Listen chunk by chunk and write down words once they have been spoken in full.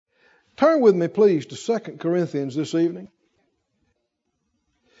Turn with me, please, to 2 Corinthians this evening.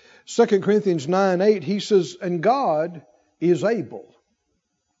 2 Corinthians 9:8, he says, and God is able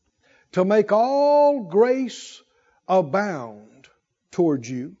to make all grace abound towards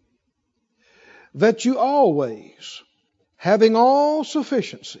you, that you always, having all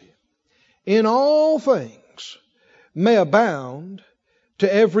sufficiency in all things, may abound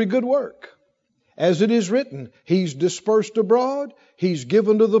to every good work. As it is written, He's dispersed abroad, He's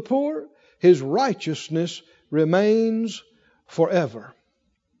given to the poor, His righteousness remains forever.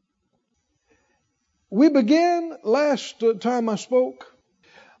 We began last time I spoke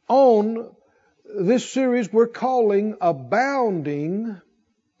on this series we're calling Abounding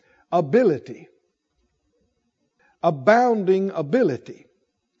Ability. Abounding ability.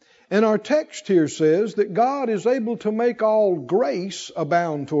 And our text here says that God is able to make all grace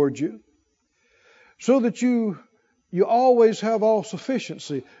abound towards you, so that you always have all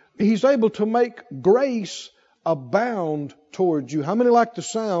sufficiency. He's able to make grace abound towards you. How many like the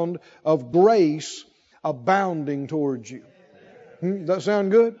sound of grace abounding towards you? Does that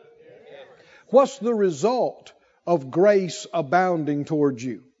sound good? What's the result of grace abounding towards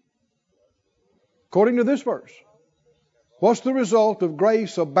you? According to this verse, what's the result of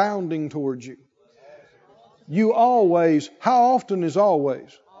grace abounding towards you? You always, how often is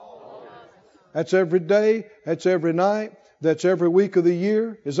always? That's every day, that's every night, that's every week of the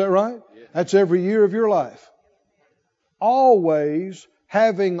year. Is that right? That's every year of your life. Always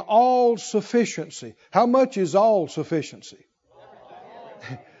having all sufficiency. How much is all sufficiency?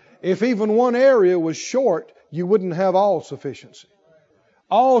 If even one area was short, you wouldn't have all sufficiency.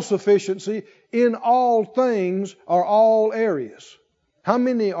 All sufficiency in all things are all areas. How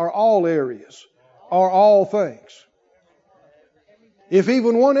many are all areas? Are all things? If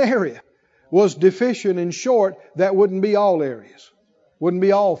even one area was deficient and short, that wouldn't be all areas. Wouldn't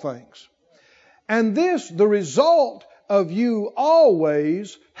be all things. And this, the result of you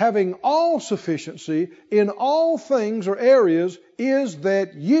always having all sufficiency in all things or areas, is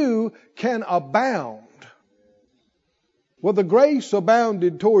that you can abound. Well, the grace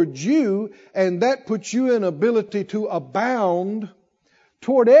abounded towards you, and that puts you in ability to abound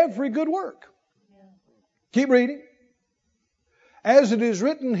toward every good work. Keep reading. As it is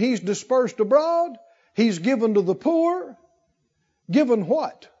written, He's dispersed abroad, He's given to the poor. Given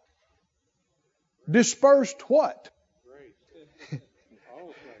what? Dispersed what?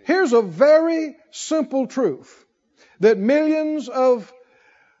 Here's a very simple truth that millions of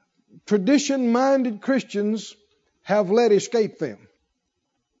tradition-minded Christians have let escape them.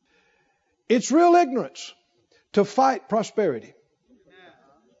 It's real ignorance to fight prosperity.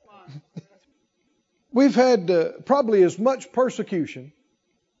 We've had probably as much persecution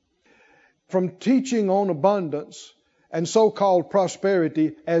from teaching on abundance and so-called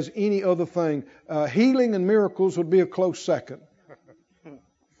prosperity as any other thing. Healing and miracles would be a close second.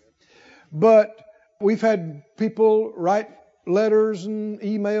 But we've had people write letters and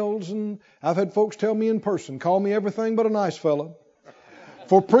emails, and I've had folks tell me in person, call me everything but a nice fellow,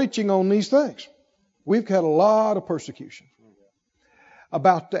 for preaching on these things. We've had a lot of persecution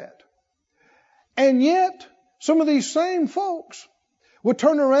about that. And yet, some of these same folks would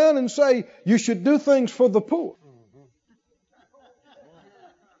turn around and say, you should do things for the poor.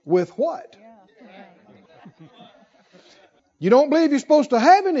 With what? You don't believe you're supposed to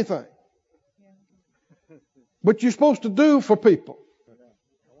have anything, but you're supposed to do for people.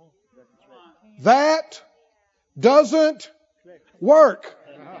 That doesn't work.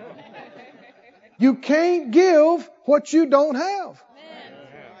 You can't give what you don't have.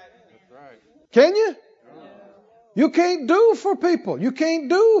 Can you? You can't do for people. You can't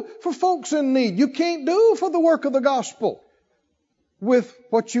do for folks in need. You can't do for the work of the gospel with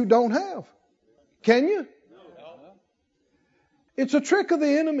what you don't have. Can you? It's a trick of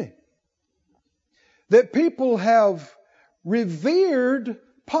the enemy that people have revered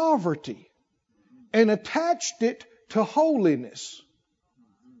poverty and attached it to holiness.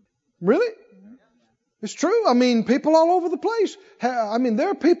 Really? It's true. I mean, people all over the place. There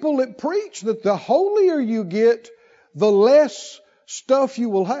are people that preach that the holier you get, the less stuff you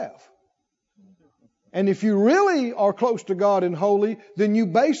will have. And if you really are close to God and holy, then you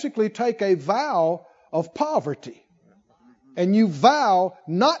basically take a vow of poverty. And you vow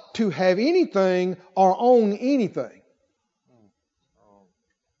not to have anything or own anything.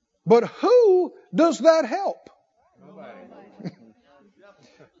 But who does that help?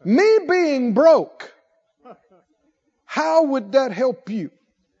 Me being broke, how would that help you?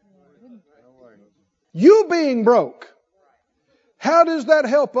 You being broke, how does that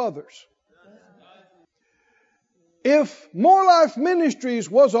help others? If More Life Ministries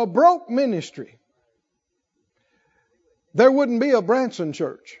was a broke ministry, there wouldn't be a Branson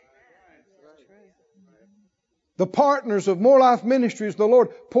church. The partners of More Life Ministries, the Lord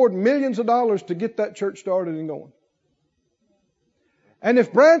poured millions of dollars to get that church started and going. And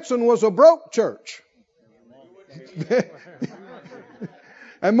if Branson was a broke church,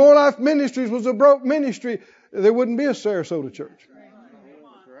 and More Life Ministries was a broke ministry, there wouldn't be a Sarasota church.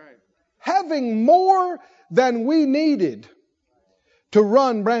 Having more than we needed to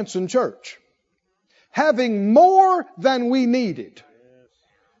run Branson Church, having more than we needed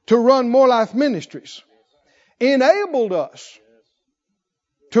to run More Life Ministries, enabled us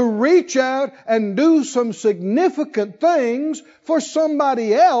to reach out and do some significant things for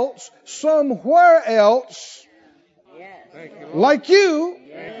somebody else, somewhere else, like you,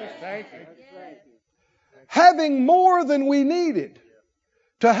 having more than we needed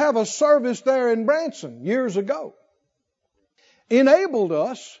to have a service there in Branson years ago, enabled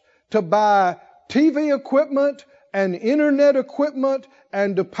us to buy TV equipment and internet equipment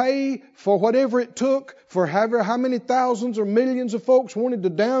and to pay for whatever it took for however how many thousands or millions of folks wanted to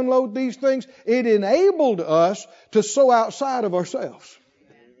download these things. It enabled us to sow outside of ourselves.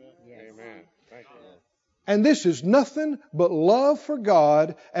 Amen. And this is nothing but love for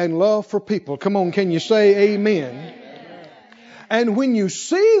God and love for people. Come on, can you say amen? And when you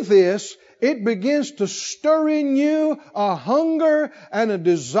see this, it begins to stir in you a hunger and a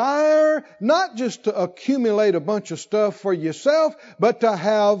desire, not just to accumulate a bunch of stuff for yourself, but to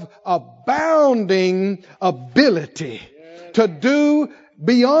have abounding ability to do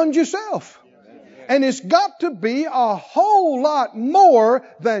beyond yourself. And it's got to be a whole lot more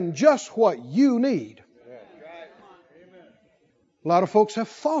than just what you need. A lot of folks have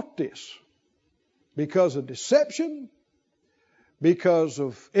fought this because of deception, because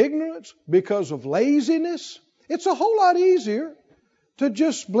of ignorance, because of laziness. It's a whole lot easier to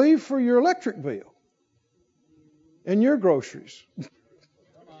just believe for your electric bill and your groceries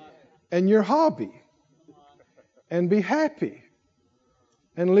and your hobby and be happy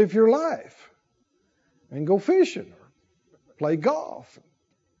and live your life and go fishing or play golf.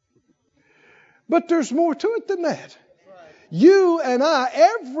 But there's more to it than that. You and I,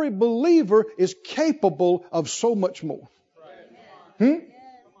 every believer is capable of so much more.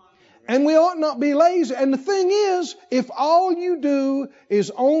 And we ought not be lazy. And the thing is, if all you do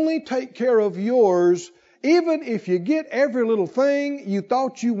is only take care of yours, even if you get every little thing you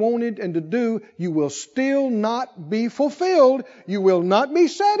thought you wanted and to do, you will still not be fulfilled. You will not be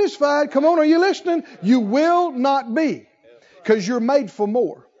satisfied. Come on, are you listening? You will not be. Because you're made for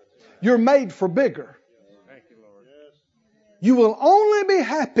more. You're made for bigger. You will only be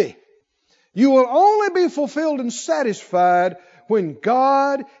happy. You will only be fulfilled and satisfied when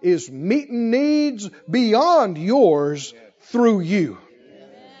God is meeting needs beyond yours through you.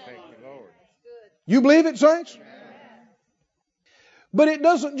 You believe it, saints? But it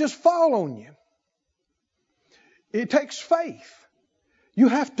doesn't just fall on you. It takes faith. You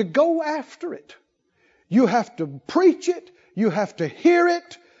have to go after it. You have to preach it. You have to hear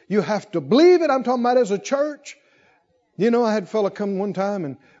it. You have to believe it. I'm talking about as a church. You know, I had a fellow come one time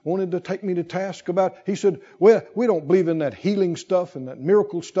and wanted to take me to task about, he said, well, we don't believe in that healing stuff and that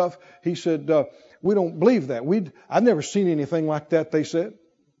miracle stuff. He said, we don't believe that. I've never seen anything like that, they said.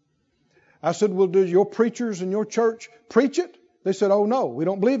 I said, well, do your preachers in your church preach it? They said, oh, no, we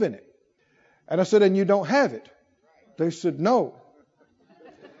don't believe in it. And I said, and you don't have it? They said, no.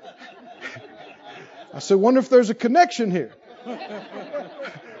 I said, wonder if there's a connection here.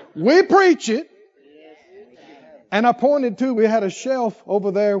 We preach it. And I pointed to, we had a shelf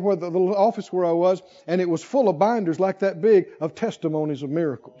over there where the little office where I was, and it was full of binders like that big of testimonies of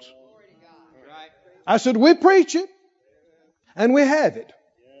miracles. I said, we preach it, and we have it.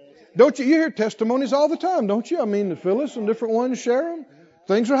 Don't you hear testimonies all the time, don't you? I mean, Phyllis and different ones share them.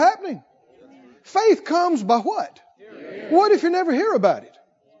 Things are happening. Faith comes by what? What if you never hear about it?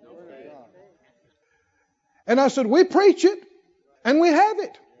 And I said, we preach it, and we have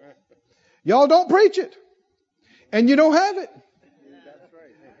it. Y'all don't preach it. And you don't have it.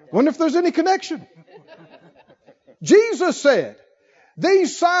 Wonder if there's any connection. Jesus said,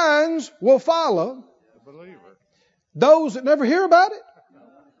 these signs will follow those that never hear about it.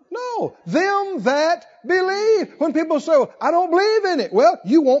 No, them that believe. When people say, well, I don't believe in it. Well,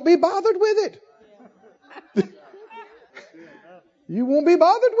 you won't be bothered with it. You won't be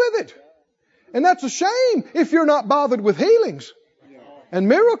bothered with it. And that's a shame if you're not bothered with healings and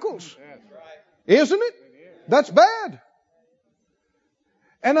miracles. Isn't it? That's bad.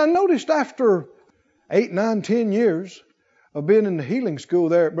 And I noticed after 8, 9, 10 years of being in the healing school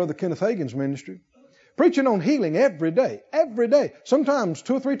there at Brother Kenneth Hagin's ministry, Preaching on healing every day. Every day. Sometimes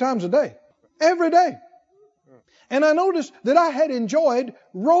 2 or 3 times a day. Every day. And I noticed that I had enjoyed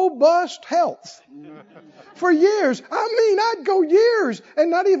robust health for years. I'd go years and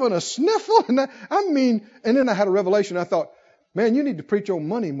not even a sniffle. And then I had a revelation. I thought, man, you need to preach on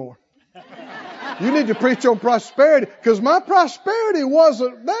money more. You need to preach on prosperity, because my prosperity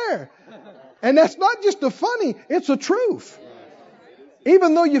wasn't there. And that's not just a funny, it's a truth.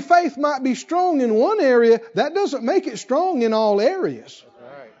 Even though your faith might be strong in one area, that doesn't make it strong in all areas.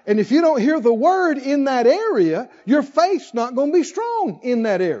 And if you don't hear the word in that area, your faith's not going to be strong in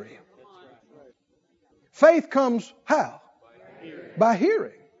that area. Faith comes how? By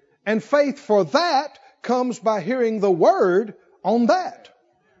hearing. And faith for that comes by hearing the word on that.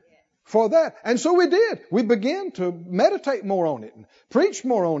 For that. And so we did. We began to meditate more on it and preach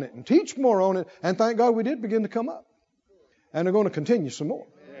more on it and teach more on it. And thank God we did begin to come up. And they're going to continue some more.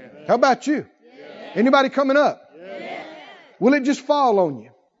 How about you? Anybody coming up? Will it just fall on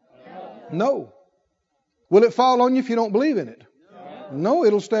you? No. Will it fall on you if you don't believe in it? No,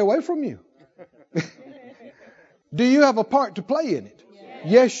 it'll stay away from you. Do you have a part to play in it?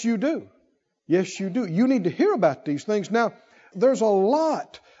 Yes, you do. Yes, you do. You need to hear about these things. Now, there's a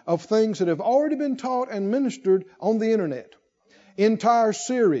lot of things that have already been taught and ministered on the internet. Entire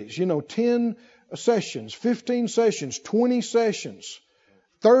series, 10 sessions, 15 sessions, 20 sessions,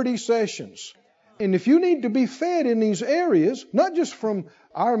 30 sessions. And if you need to be fed in these areas, not just from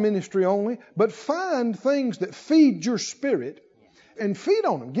our ministry only, but find things that feed your spirit and feed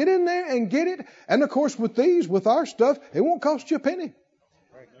on them. Get in there and get it. And of course, with our stuff, it won't cost you a penny.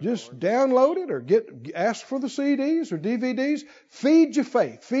 Just download it or ask for the CDs or DVDs. Feed your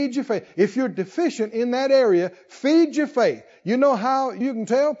faith. Feed your faith. If you're deficient in that area, feed your faith. You know how you can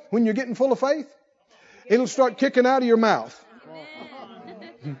tell when you're getting full of faith? It'll start kicking out of your mouth.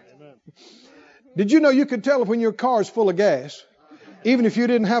 Did you know you could tell when your car is full of gas, even if you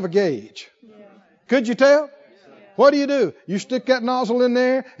didn't have a gauge? Could you tell? What do? You stick that nozzle in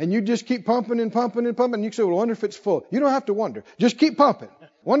there and you just keep pumping and pumping and pumping. And you say, well, I wonder if it's full. You don't have to wonder. Just keep pumping.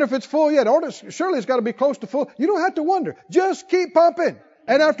 Wonder if it's full yet. Surely it's got to be close to full. You don't have to wonder. Just keep pumping.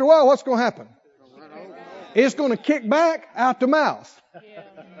 And after a while, what's going to happen? It's going to kick back out the mouth.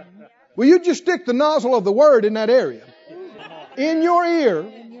 Well, you just stick the nozzle of the word in that area, in your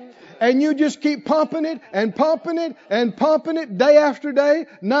ear, and you just keep pumping it and pumping it and pumping it day after day,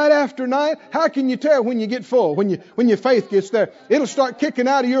 night after night. How can you tell when you get full, when your faith gets there? It'll start kicking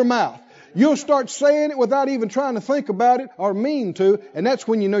out of your mouth. You'll start saying it without even trying to think about it or mean to, and that's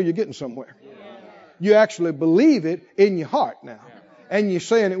when you know you're getting somewhere. You actually believe it in your heart now, and you're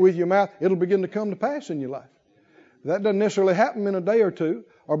saying it with your mouth. It'll begin to come to pass in your life. That doesn't necessarily happen in a day or two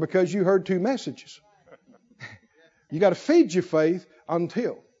or because you heard 2 messages. You got to feed your faith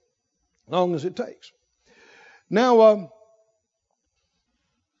until, long as it takes. Now,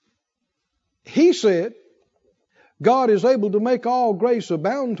 he said, God is able to make all grace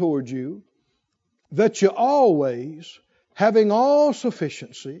abound toward you, that you always, having all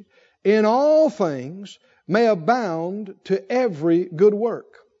sufficiency in all things, may abound to every good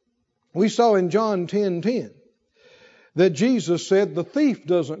work. We saw in John 10:10 that Jesus said, the thief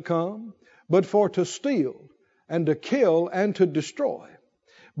doesn't come but for to steal and to kill and to destroy.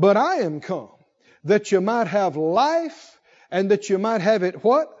 But I am come that you might have life and that you might have it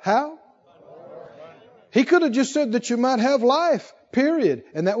what? How? He could have just said that you might have life, period,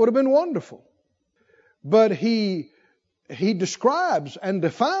 and that would have been wonderful. But he describes and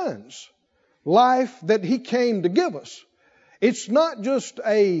defines life that he came to give us. It's not just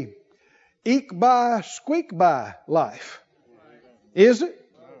a eke by, squeak by life. Is it?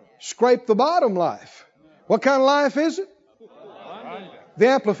 Scrape the bottom life. What kind of life is it? The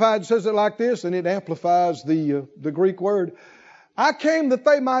Amplified says it like this, and it amplifies the Greek word. I came that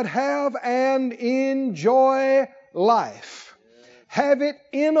they might have and enjoy life. Have it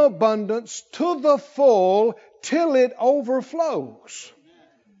in abundance to the full till it overflows.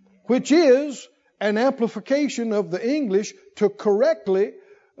 Which is an amplification of the English to correctly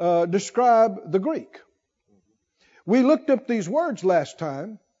describe the Greek. We looked up these words last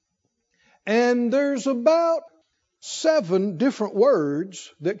time, and there's about 7 different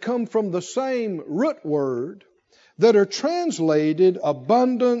words that come from the same root word that are translated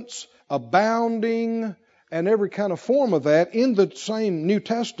abundance, abounding, and every kind of form of that in the same New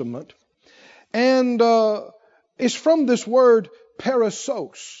Testament. And it's from this word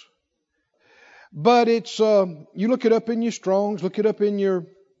perissos. But it's, you look it up in your Strongs, look it up in your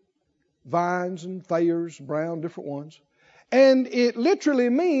Vines and Thayers, Brown, different ones. And it literally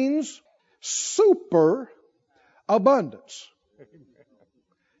means super abundance.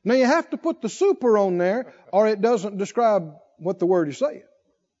 Now you have to put the super on there or it doesn't describe what the word is saying.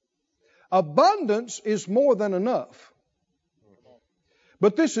 Abundance is more than enough.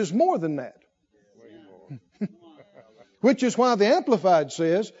 But this is more than that. Which is why the Amplified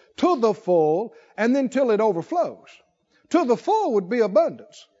says, to the full, and then till it overflows. To the full would be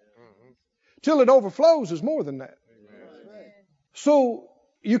abundance. Till it overflows is more than that. So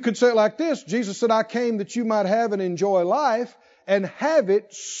you could say it like this. Jesus said, I came that you might have and enjoy life and have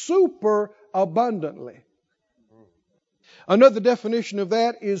it super abundantly. Another definition of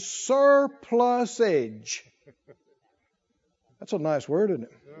that is surplusage. That's a nice word, isn't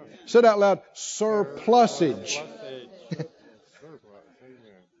it? Say it out loud. Surplusage.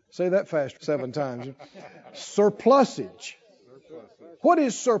 Say that fast 7 times. Surplusage. What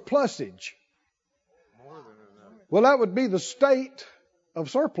is surplusage? Well, that would be the state of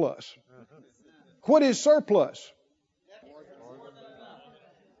surplus. What is surplus?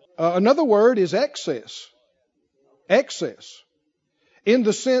 Another word is excess. Excess. In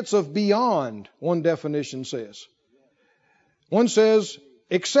the sense of beyond, one definition says. One says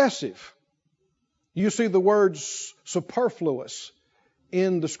excessive. You see the word superfluous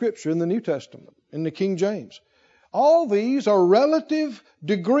in the Scripture, in the New Testament, in the King James. All these are relative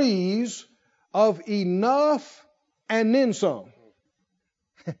degrees of enough and then some.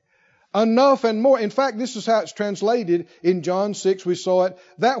 Enough and more. In fact, this is how it's translated in John 6. We saw it.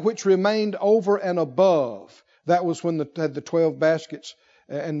 That which remained over and above. That was when they had the 12 baskets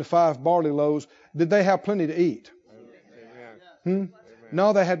and the 5 barley loaves. Did they have plenty to eat?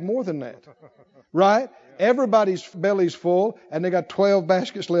 No, they had more than that. Right? Everybody's belly's full and they got 12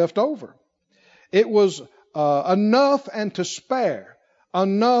 baskets left over. It was enough and to spare.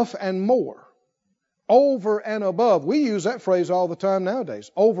 Enough and more. Over and above. We use that phrase all the time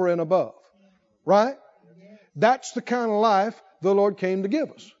nowadays. Over and above. Right? That's the kind of life the Lord came to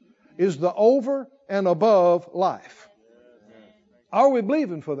give us. Is the over and above life. Are we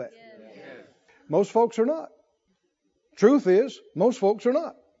believing for that? Most folks are not. Truth is, most folks are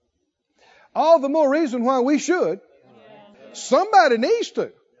not. All the more reason why we should. Somebody needs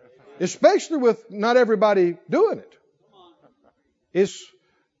to. Especially with not everybody doing it. It's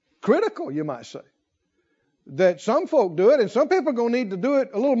critical, you might say. That some folk do it, and some people are going to need to do it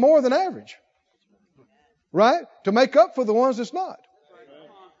a little more than average. Right? To make up for the ones that's not.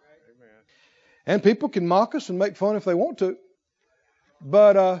 And people can mock us and make fun if they want to.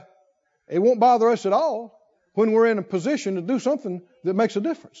 But it won't bother us at all when we're in a position to do something that makes a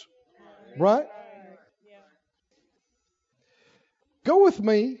difference. Right? Go with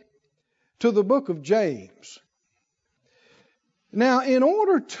me to the book of James. Now, in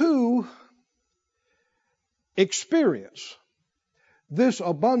order to experience this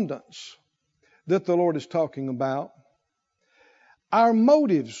abundance that the Lord is talking about, our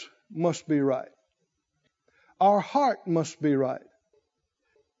motives must be right. Our heart must be right.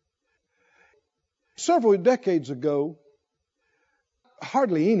 Several decades ago,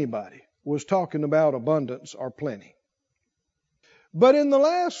 hardly anybody was talking about abundance or plenty. But in the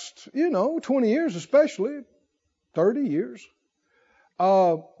last, 20 years especially, 30 years,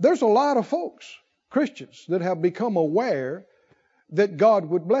 there's a lot of folks, Christians, that have become aware that God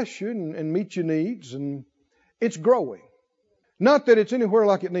would bless you and meet your needs, and it's growing. Not that it's anywhere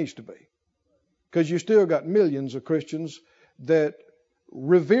like it needs to be, because you still got millions of Christians that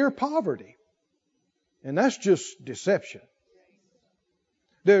revere poverty, and that's just deception.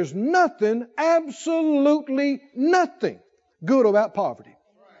 There's nothing, absolutely nothing good about poverty,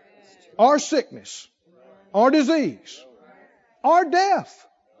 or sickness, or disease, or death.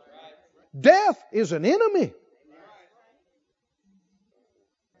 Death is an enemy.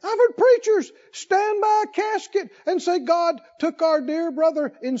 I've heard preachers stand by a casket and say, God took our dear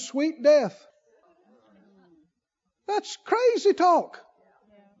brother in sweet death. That's crazy talk.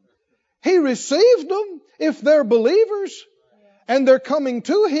 He received them if they're believers, and their coming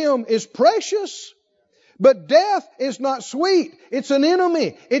to Him is precious. But death is not sweet. It's an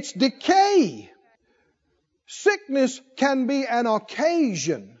enemy. It's decay. Sickness can be an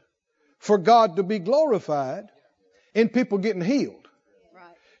occasion for God to be glorified in people getting healed.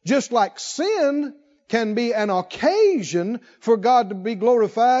 Just like sin can be an occasion for God to be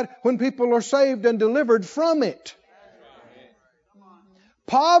glorified when people are saved and delivered from it.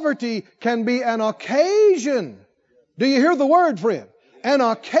 Poverty can be an occasion. Do you hear the word, friend? An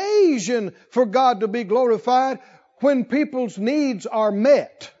occasion for God to be glorified when people's needs are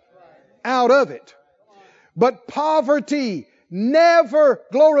met out of it. But poverty never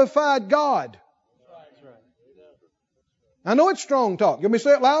glorified God. I know it's strong talk. You want me to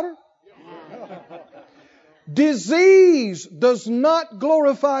say it louder? Disease does not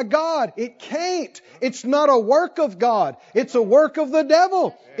glorify God. It can't. It's not a work of God. It's a work of the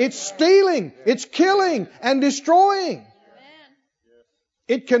devil. It's stealing, it's killing and destroying.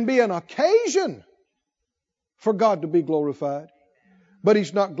 It can be an occasion for God to be glorified, but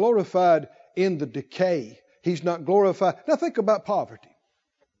He's not glorified in the decay. He's not glorified. Now think about poverty.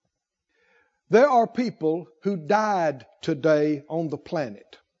 There are people who died today on the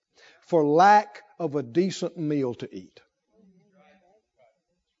planet for lack of a decent meal to eat.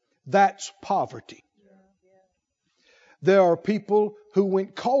 That's poverty. There are people who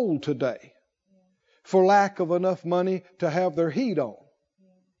went cold today for lack of enough money to have their heat on.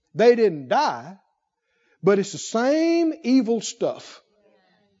 They didn't die, but it's the same evil stuff.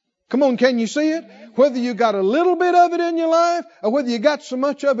 Come on, can you see it? Whether you got a little bit of it in your life or whether you got so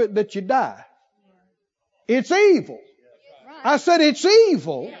much of it that you die. It's evil. I said it's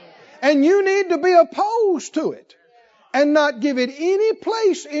evil, and you need to be opposed to it and not give it any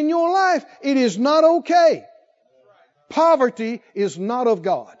place in your life. It is not okay. Poverty is not of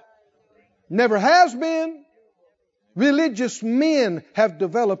God. Never has been. Religious men have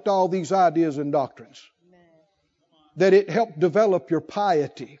developed all these ideas and doctrines that it helped develop your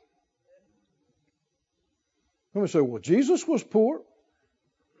piety. Let me say, well, Jesus was poor.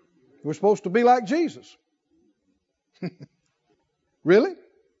 We're supposed to be like Jesus. Really?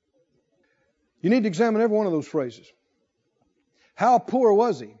 You need to examine every one of those phrases. How poor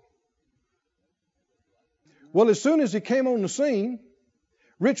was he? Well, as soon as he came on the scene,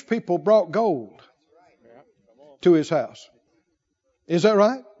 rich people brought gold to his house. Is that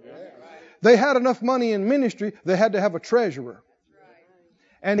right? They had enough money in ministry, they had to have a treasurer.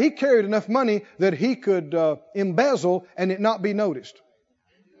 And he carried enough money that he could embezzle and it not be noticed.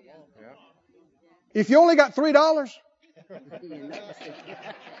 If you only got $3,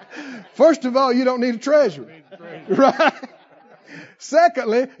 first of all, you don't need a treasurer. Right?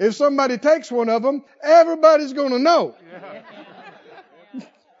 Secondly, if somebody takes one of them, everybody's going to know.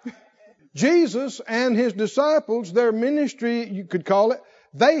 Jesus and his disciples, their ministry, you could call it,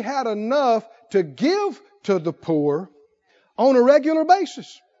 they had enough to give to the poor on a regular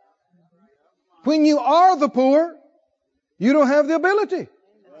basis. When you are the poor, you don't have the ability.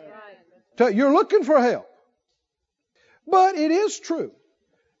 You're looking for help. But it is true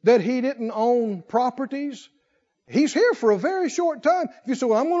that he didn't own properties. He's here for a very short time. If you say,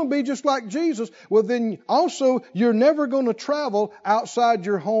 well, I'm going to be just like Jesus, well, then also you're never going to travel outside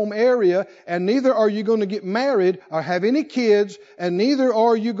your home area, and neither are you going to get married or have any kids, and neither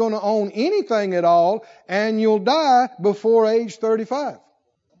are you going to own anything at all, and you'll die before age 35.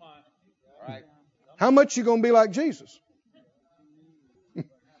 How much you going to be like Jesus?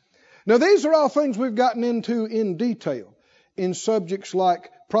 Now, these are all things we've gotten into in detail in subjects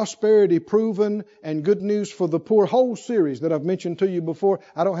like Prosperity Proven and Good News for the Poor, whole series that I've mentioned to you before.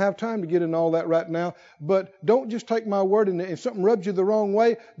 I don't have time to get into all that right now, but don't just take my word, and if something rubs you the wrong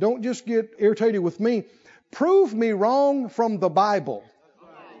way, don't just get irritated with me. Prove me wrong from the Bible.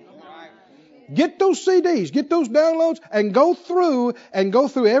 Get those CDs, get those downloads, and go through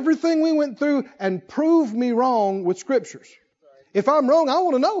everything we went through and prove me wrong with scriptures. If I'm wrong, I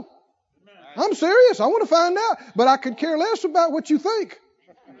want to know. I'm serious. I want to find out. But I could care less about what you think.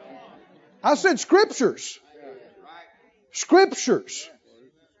 I said scriptures. Scriptures.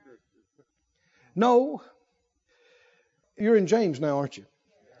 No. You're in James now, aren't you?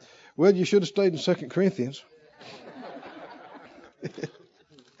 Well, you should have stayed in 2 Corinthians.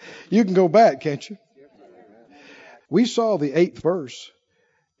 You can go back, can't you? We saw the 8th verse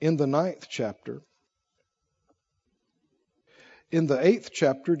in the 9th chapter. In the 8th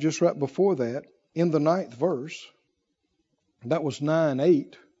chapter, just right before that, in the 9th verse, that was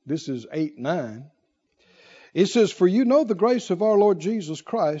 9:8. This is 8:9. It says, for you know the grace of our Lord Jesus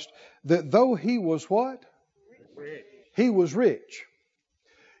Christ, that though he was what? Rich. He was rich.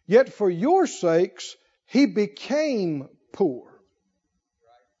 Yet for your sakes, he became poor.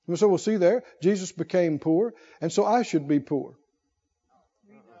 And so we'll see there, Jesus became poor, and so I should be poor.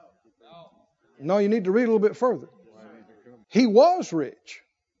 No, you need to read a little bit further. He was rich,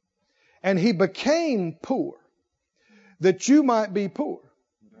 and he became poor, that you might be poor.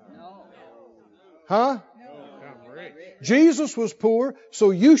 Huh? Jesus was poor,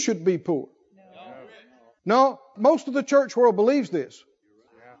 so you should be poor. No, most of the church world believes this.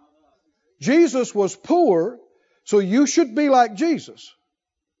 Jesus was poor, so you should be like Jesus.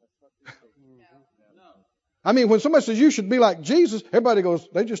 I mean, when somebody says you should be like Jesus, everybody goes,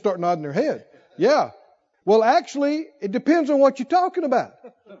 they just start nodding their head. Yeah. Well, actually, it depends on what you're talking about.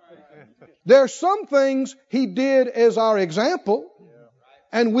 There are some things he did as our example,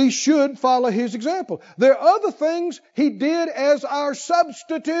 And we should follow His example. There are other things He did as our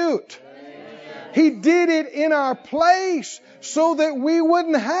substitute. He did it in our place so that we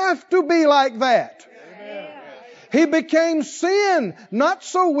wouldn't have to be like that. He became sin, not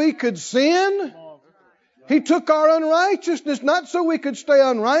so we could sin. He took our unrighteousness, not so we could stay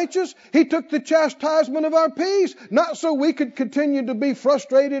unrighteous. He took the chastisement of our peace, not so we could continue to be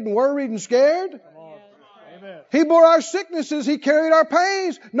frustrated and worried and scared. He bore our sicknesses. He carried our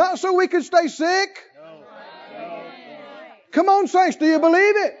pains, not so we could stay sick. Come on, saints, do you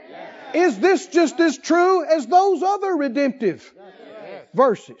believe it? Is this just as true as those other redemptive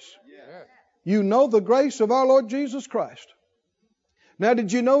verses? You know the grace of our Lord Jesus Christ. Now,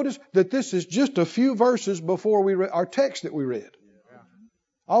 did you notice that this is just a few verses before our text that we read?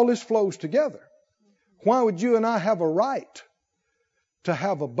 All this flows together. Why would you and I have a right to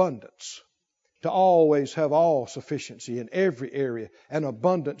have abundance? To always have all sufficiency in every area and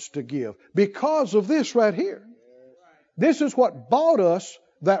abundance to give? Because of this right here. This is what bought us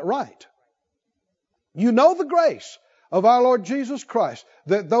that right. You know the grace of our Lord Jesus Christ,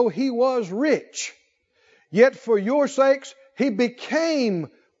 that though He was rich, yet for your sakes He became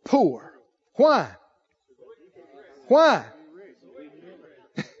poor. Why? Why?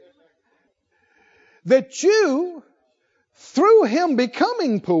 That you, through Him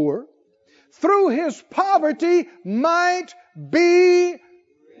becoming poor, through His poverty, might be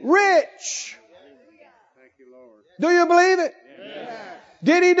rich. Do you believe it? Yes.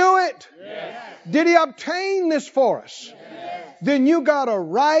 Did He do it? Yes. Did He obtain this for us? Yes. Then you got a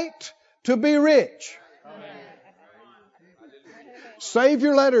right to be rich. Save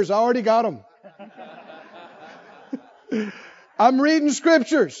your letters. I already got them. I'm reading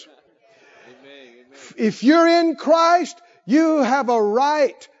scriptures. If you're in Christ, you have a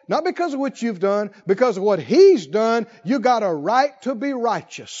right. Not because of what you've done, because of what He's done. You got a right to be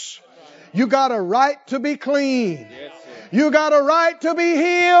righteous. You got a right to be clean. You got a right to be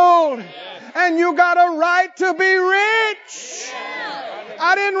healed. And you got a right to be rich.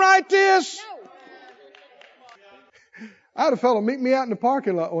 I didn't write this. I had a fellow meet me out in the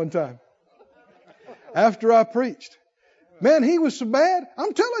parking lot one time after I preached. Man, he was so bad.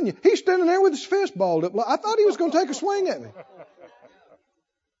 I'm telling you, he's standing there with his fist balled up. I thought he was going to take a swing at me.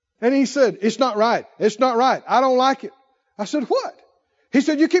 And he said, "It's not right. It's not right. I don't like it." I said, "What?" He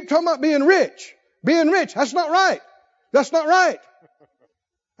said, "You keep talking about being rich. Being rich. That's not right. That's not right."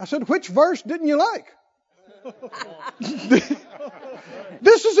 I said, "Which verse didn't you like?"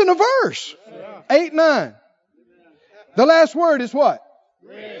 This is in a verse. 8:9. The last word is what?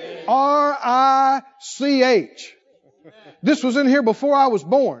 Rich. R-I-C-H. This was in here before I was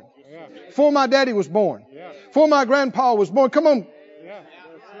born. Before my daddy was born. Before my grandpa was born. Come on.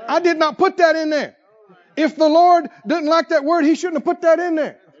 I did not put that in there. If the Lord didn't like that word, He shouldn't have put that in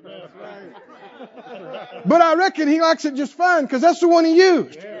there. But I reckon He likes it just fine because that's the one He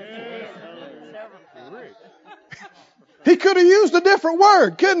used. He could have used a different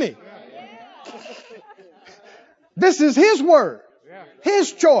word, couldn't He? This is His word.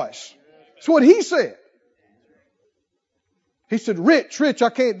 His choice. It's what He said. He said, "Rich, rich, I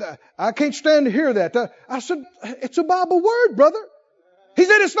can't stand to hear that." I said, "It's a Bible word, brother." He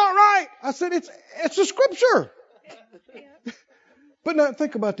said, "It's not right." I said, it's a scripture. But now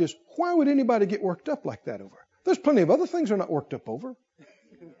think about this. Why would anybody get worked up like that over? There's plenty of other things they're not worked up over.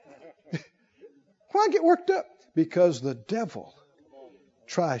 Why get worked up? Because the devil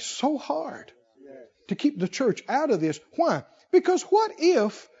tries so hard to keep the church out of this. Why? Because what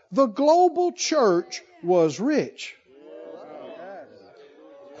if the global church was rich?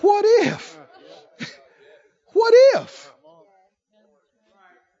 What if? What if?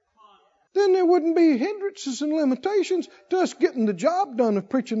 Then there wouldn't be hindrances and limitations to us getting the job done of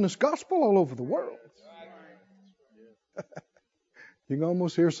preaching this gospel all over the world. You can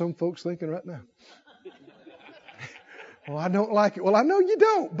almost hear some folks thinking right now, "Well, I don't like it." Well, I know you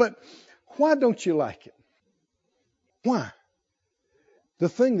don't, but why don't you like it? Why? The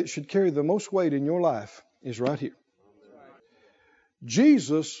thing that should carry the most weight in your life is right here.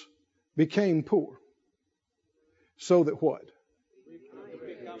 Jesus became poor. So that what?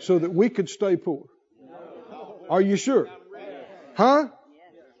 So that we could stay poor. Are you sure? Huh?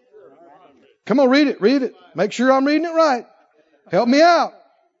 Come on, read it. Read it. Make sure I'm reading it right. Help me out.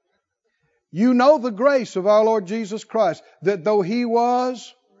 You know the grace of our Lord Jesus Christ, that though He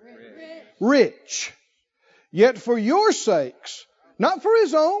was rich, yet for your sakes, not for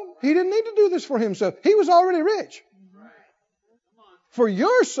His own, He didn't need to do this for Himself. He was already rich. For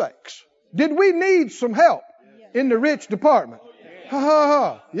your sakes, did we need some help in the rich department? Ha ha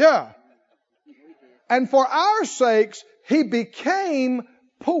ha. Yeah. And for our sakes, He became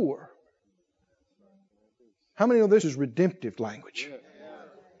poor. How many know this is redemptive language?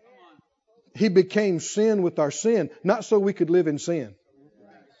 He became sin with our sin, not so we could live in sin.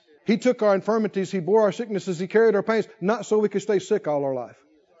 He took our infirmities, He bore our sicknesses, He carried our pains, not so we could stay sick all our life.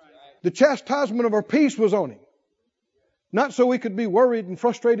 The chastisement of our peace was on Him, not so we could be worried and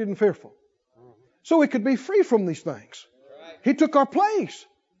frustrated and fearful. So we could be free from these things. He took our place.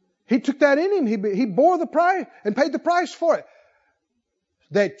 He took that in Him. He bore the price and paid the price for it.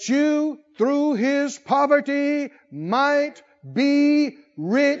 That you, through His poverty, might be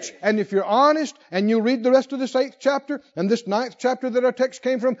rich. And if you're honest and you read the rest of this 8th chapter and this 9th chapter that our text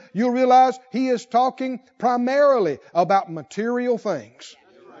came from, you'll realize He is talking primarily about material things.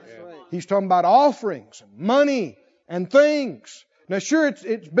 He's talking about offerings, and money, and things. Now sure,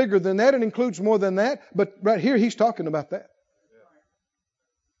 it's bigger than that. It includes more than that. But right here, He's talking about that.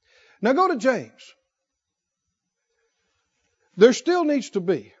 Now go to James. There still needs to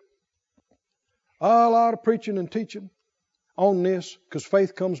be a lot of preaching and teaching on this, because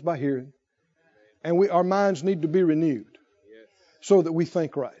faith comes by hearing. And our minds need to be renewed so that we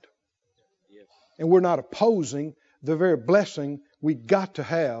think right. And we're not opposing the very blessing we got to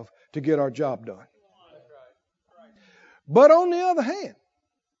have to get our job done. But on the other hand,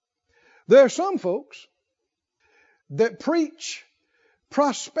 there are some folks that preach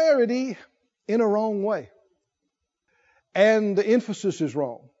prosperity in a wrong way. And the emphasis is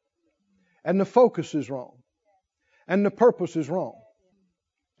wrong. And the focus is wrong. And the purpose is wrong.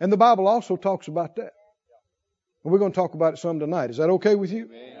 And the Bible also talks about that. And we're going to talk about it some tonight. Is that okay with you?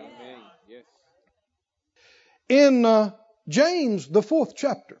 Amen. Yes. In James, the 4th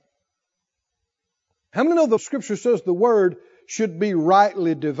chapter. How many know the Scripture says the word should be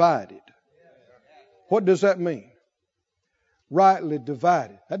rightly divided? What does that mean? Rightly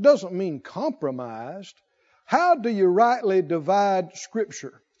divided. That doesn't mean compromised. How do you rightly divide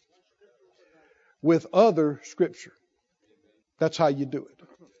Scripture? With other Scripture. That's how you do it.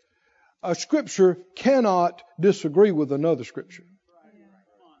 A Scripture cannot disagree with another Scripture.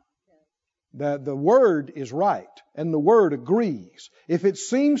 That the Word is right and the Word agrees. If it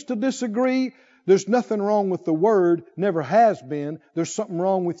seems to disagree, there's nothing wrong with the Word, never has been. There's something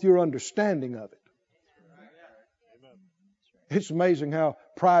wrong with your understanding of it. It's amazing how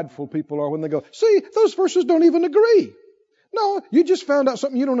prideful people are when they go, see, those verses don't even agree. No, you just found out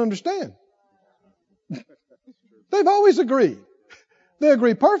something you don't understand. They've always agreed. They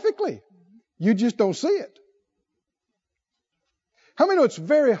agree perfectly. You just don't see it. How many know it's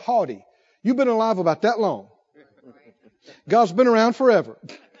very haughty? You've been alive about that long. God's been around forever.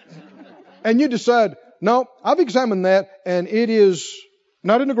 And you decide, no, I've examined that and it is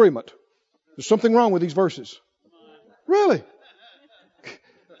not in agreement. There's something wrong with these verses. Really?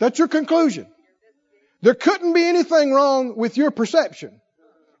 That's your conclusion. There couldn't be anything wrong with your perception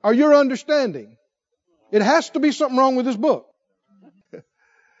or your understanding. It has to be something wrong with this book.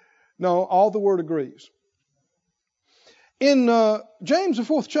 No, all the Word agrees. In James, the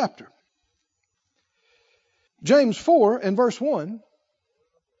 4th chapter, James 4 and verse 1,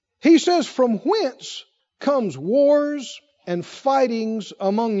 he says, from whence comes wars and fightings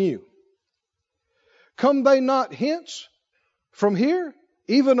among you? Come they not hence from here?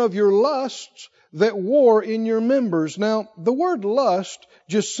 Even of your lusts that war in your members. Now, the word lust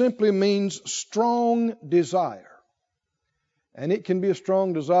just simply means strong desire. And it can be a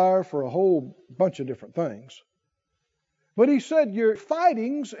strong desire for a whole bunch of different things. But he said your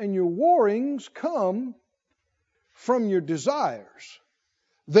fightings and your warrings come from your desires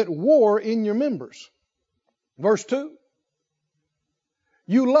that war in your members. Verse 2.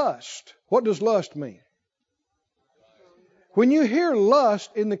 You lust. What does lust mean? When you hear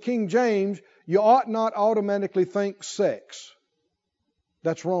lust in the King James, you ought not automatically think sex.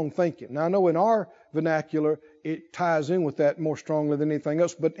 That's wrong thinking. Now I know in our vernacular it ties in with that more strongly than anything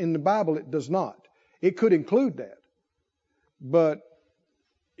else, but in the Bible it does not. It could include that. But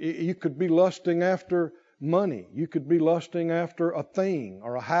you could be lusting after money. You could be lusting after a thing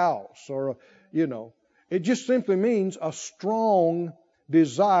or a house or, It just simply means a strong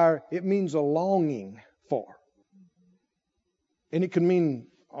desire. It means a longing for. And it can mean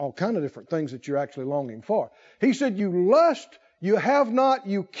all kind of different things that you're actually longing for. He said, you lust, you have not,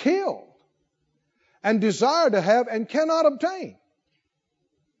 you kill, and desire to have and cannot obtain.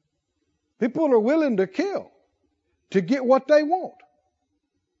 People are willing to kill to get what they want.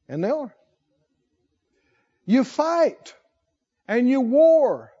 And they are. You fight and you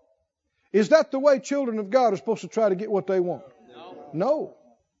war. Is that the way children of God are supposed to try to get what they want? No.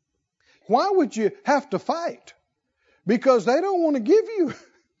 Why would you have to fight? Because they don't want to give you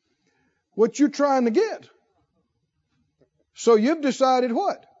what you're trying to get. So you've decided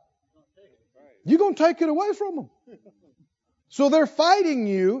what? You're going to take it away from them. So they're fighting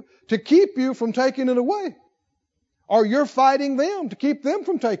you to keep you from taking it away. Or you're fighting them to keep them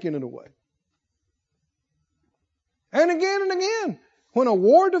from taking it away. And again, when a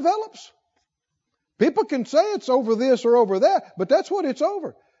war develops, people can say it's over this or over that, but that's what it's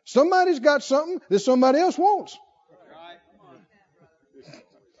over. Somebody's got something that somebody else wants.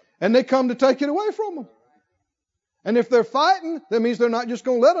 And they come to take it away from them. And if they're fighting, that means they're not just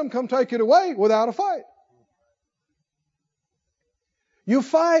going to let them come take it away without a fight. You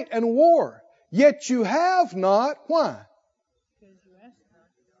fight and war, yet you have not. Why?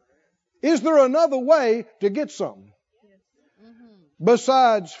 Is there another way to get something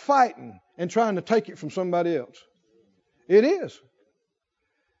besides fighting and trying to take it from somebody else? It is.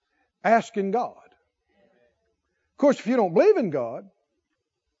 Asking God. Of course, if you don't believe in God,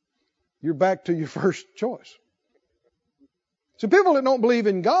 you're back to your first choice. So people that don't believe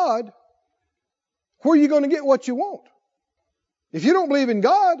in God, where are you going to get what you want? If you don't believe in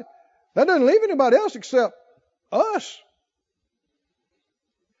God, that doesn't leave anybody else except us.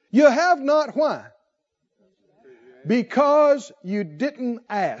 You have not. Why? Because you didn't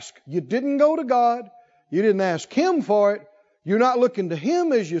ask. You didn't go to God. You didn't ask Him for it. You're not looking to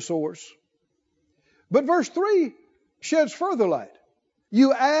Him as your source. But verse 3 sheds further light.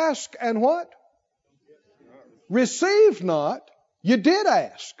 You ask and what? Received not. You did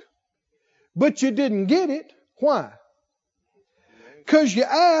ask. But you didn't get it. Why? Because you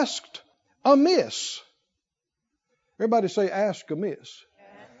asked amiss. Everybody say ask amiss.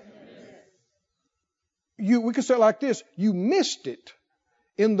 We could say it like this. You missed it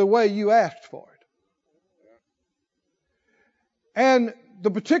in the way you asked for it. And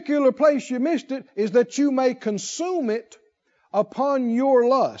the particular place you missed it is that you may consume it upon your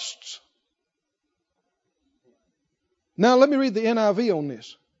lusts. Now let me read the NIV on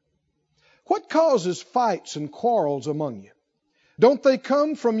this. What causes fights and quarrels among you? Don't they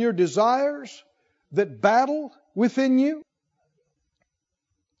come from your desires that battle within you?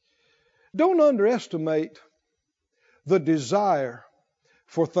 Don't underestimate the desire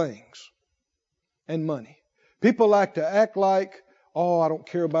for things and money. People like to act like, oh, I don't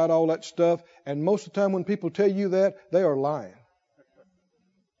care about all that stuff. And most of the time when people tell you that, they are lying.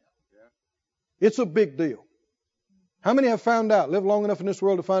 It's a big deal. How many have found out, lived long enough in this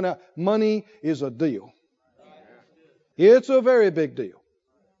world to find out, money is a deal? It's a very big deal.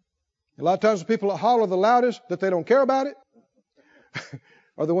 A lot of times the people that holler the loudest that they don't care about it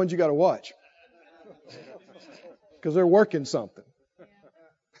are the ones you got to watch. Because they're working something.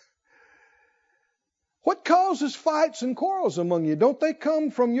 What causes fights and quarrels among you? Don't they come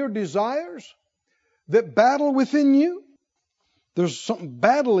from your desires that battle within you? There's something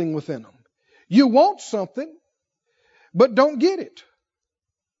battling within them. You want something, but don't get it.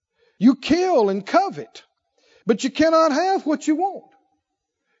 You kill and covet, but you cannot have what you want.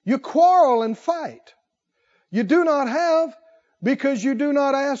 You quarrel and fight. You do not have because you do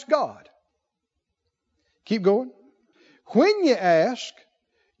not ask God. Keep going. When you ask,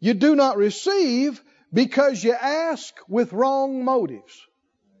 you do not receive because you ask with wrong motives.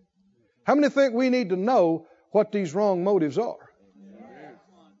 How many think we need to know what these wrong motives are?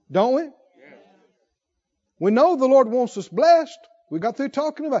 Don't we? We know the Lord wants us blessed. We got through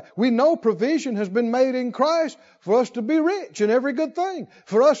talking about it. We know provision has been made in Christ for us to be rich in every good thing,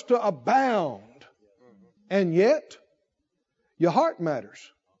 for us to abound. And yet, your heart matters,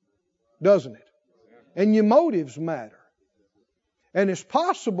 doesn't it? And your motives matter. And it's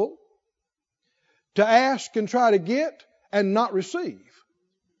possible to ask and try to get and not receive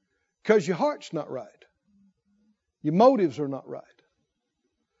because your heart's not right. Your motives are not right.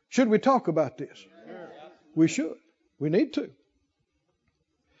 Should we talk about this? We should. We need to.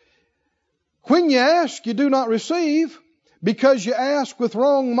 When you ask, you do not receive because you ask with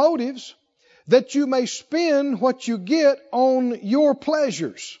wrong motives, that you may spend what you get on your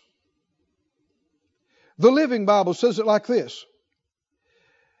pleasures. The Living Bible says it like this.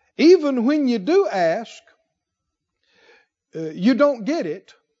 Even when you do ask, you don't get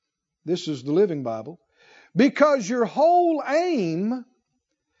it. This is the Living Bible. Because your whole aim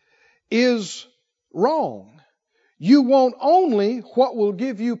is wrong. You want only what will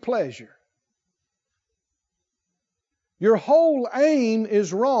give you pleasure. Your whole aim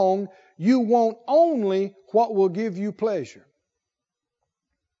is wrong. You want only what will give you pleasure.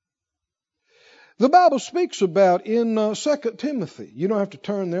 The Bible speaks about in 2 Timothy. You don't have to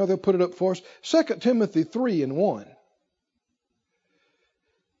turn there. They'll put it up for us. 2 Timothy 3:1.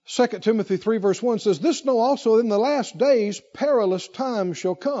 2 Timothy 3 verse 1 says, This know also in the last days perilous times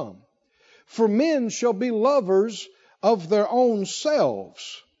shall come. For men shall be lovers of their own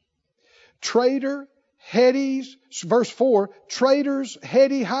selves. Traitor, heady, verse 4, traitors,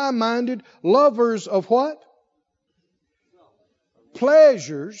 heady, high-minded, lovers of what?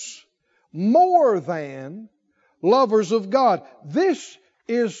 Pleasures more than lovers of God. This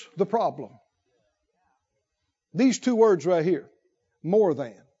is the problem. These two words right here, more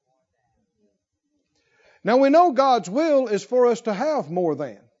than. Now we know God's will is for us to have more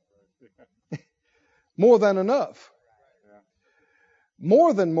than. More than enough.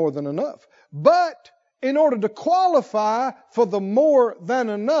 More than enough. But in order to qualify for the more than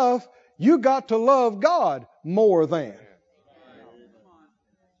enough, you got to love God more than.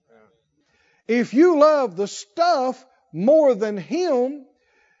 If you love the stuff more than Him,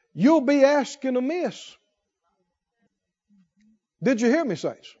 you'll be asking amiss. Did you hear me,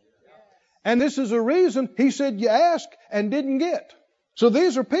 saints? And this is a reason He said you ask and didn't get. So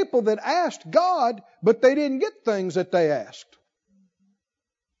these are people that asked God, but they didn't get things that they asked.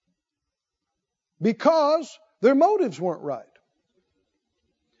 Because their motives weren't right.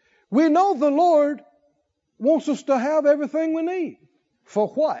 We know the Lord wants us to have everything we need. For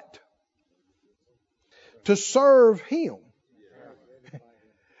what? To serve Him.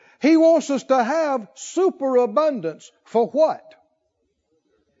 He wants us to have superabundance. For what?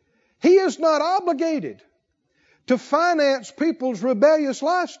 He is not obligated to finance people's rebellious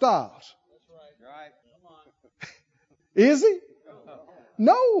lifestyles. Is He?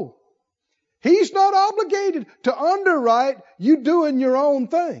 No. He's not obligated to underwrite you doing your own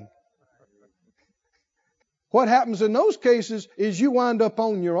thing. What happens in those cases is you wind up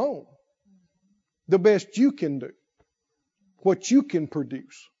on your own. The best you can do. What you can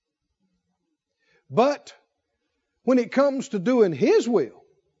produce. But when it comes to doing His will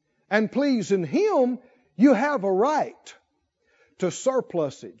and pleasing Him, you have a right to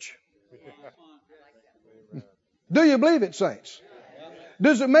surplusage. Do you believe it, saints?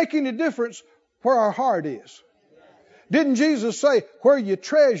 Does it make any difference where our heart is? Didn't Jesus say, where your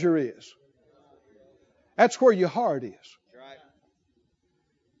treasure is, that's where your heart is?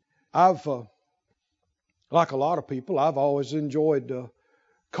 I've, like a lot of people, I've always enjoyed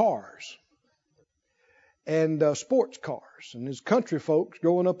cars and sports cars. And as country folks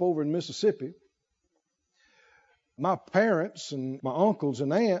growing up over in Mississippi, my parents and my uncles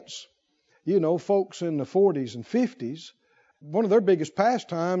and aunts, you know, folks in the 40s and 50s, one of their biggest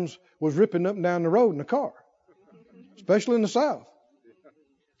pastimes was ripping up and down the road in a car, especially in the South.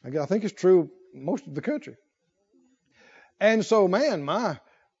 I think it's true of most of the country. And so, man, my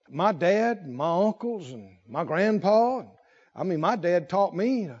dad and my uncles and my grandpa, my dad taught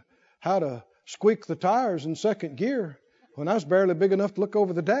me how to squeak the tires in second gear when I was barely big enough to look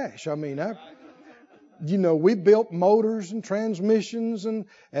over the dash. We built motors and transmissions, and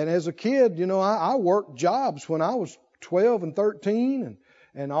as a kid, I worked jobs when I was 12 and 13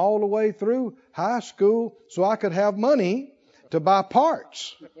 and all the way through high school so I could have money to buy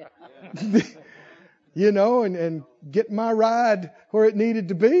parts, and get my ride where it needed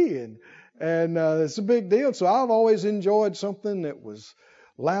to be. And it's a big deal. So I've always enjoyed something that was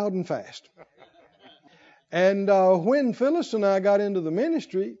loud and fast. And when Phyllis and I got into the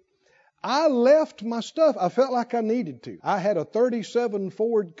ministry, I left my stuff. I felt like I needed to. I had a 37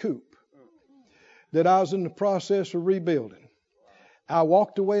 Ford Coupe that I was in the process of rebuilding. I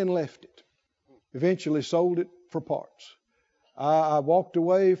walked away and left it. Eventually sold it for parts. I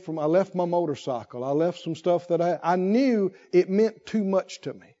left my motorcycle. I left some stuff that I knew it meant too much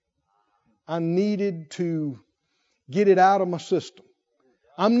to me. I needed to get it out of my system.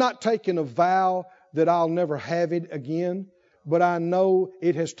 I'm not taking a vow that I'll never have it again, but I know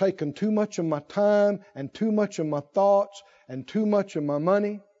it has taken too much of my time and too much of my thoughts and too much of my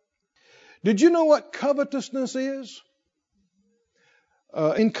money. Did you know what covetousness is?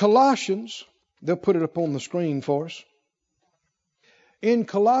 In Colossians, they'll put it up on the screen for us. In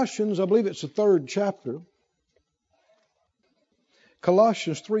Colossians, I believe it's the 3rd chapter.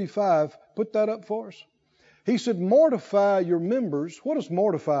 Colossians 3:5, put that up for us. He said, mortify your members. What does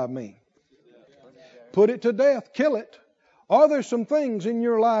mortify mean? Put it to death, kill it. Are there some things in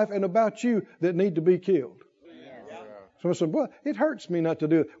your life and about you that need to be killed? Someone said, well, it hurts me not to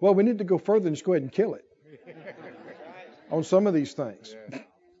do it. Well, we need to go further and just go ahead and kill it on some of these things.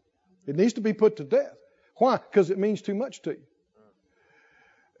 It needs to be put to death. Why? Because it means too much to you.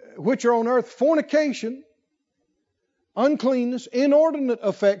 Which are on earth fornication, uncleanness, inordinate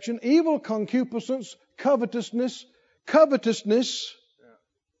affection, evil concupiscence, covetousness. Covetousness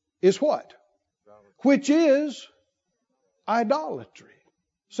is what? Which is idolatry.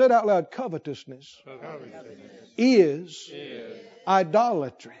 Say it out loud. Covetousness is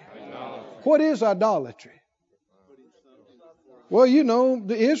idolatry. What is idolatry? Well, you know,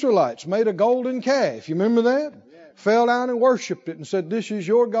 the Israelites made a golden calf. You remember that? Fell down and worshipped it and said, this is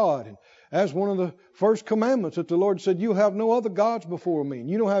your God. And that's one of the first commandments that the Lord said, you have no other gods before me. And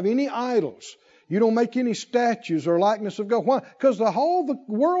you don't have any idols. You don't make any statues or likeness of God. Why? Because the whole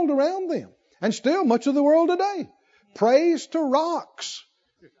world around them, and still much of the world today, prays to rocks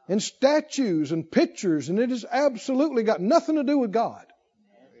and statues and pictures. And it has absolutely got nothing to do with God.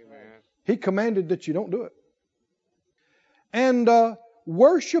 Amen. He commanded that you don't do it. And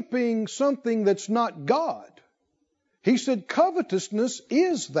worshiping something that's not God, He said covetousness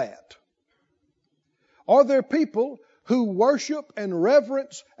is that. Are there people who worship and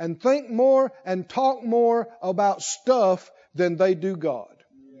reverence and think more and talk more about stuff than they do God?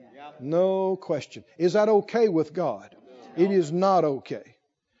 No question. Is that okay with God? It is not okay.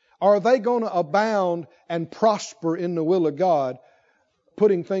 Are they going to abound and prosper in the will of God,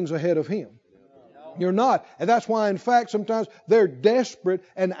 putting things ahead of Him? You're not. And that's why, in fact, sometimes they're desperate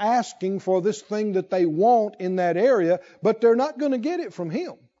and asking for this thing that they want in that area, but they're not going to get it from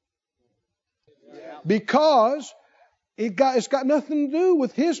Him. Because it's got nothing to do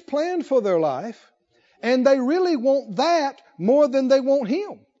with His plan for their life. And they really want that more than they want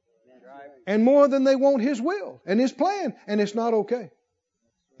Him. And more than they want His will and His plan. And it's not okay.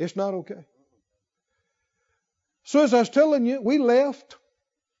 It's not okay. So as I was telling you, we left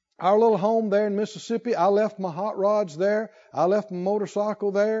our little home there in Mississippi. I left my hot rods there. I left my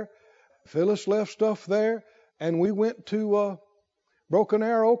motorcycle there. Phyllis left stuff there. And we went to Broken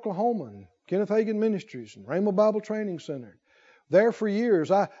Arrow, Oklahoma, and Kenneth Hagin Ministries and Rhema Bible Training Center. There for years.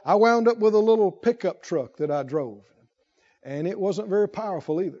 I wound up with a little pickup truck that I drove. And it wasn't very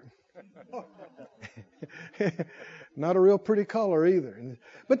powerful either. Not a real pretty color either.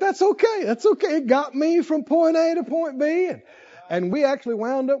 But that's okay. That's okay. It got me from point A to point B. And we actually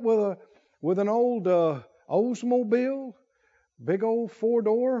wound up with an old Oldsmobile, big old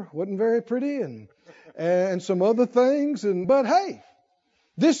 4-door, wasn't very pretty, and some other things. But hey,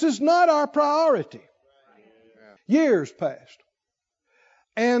 this is not our priority. Years passed.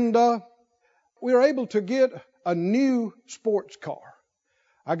 And we were able to get a new sports car.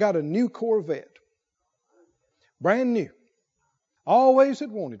 I got a new Corvette. Brand new. Always had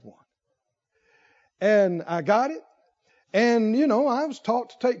wanted one. And I got it. And, you know, I was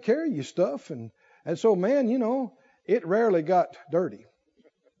taught to take care of your stuff. And so, man, you know, it rarely got dirty.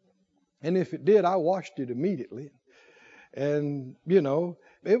 And if it did, I washed it immediately. And, you know,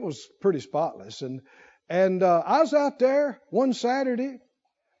 it was pretty spotless. And I was out there one Saturday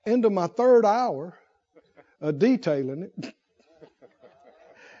into my third hour of detailing it.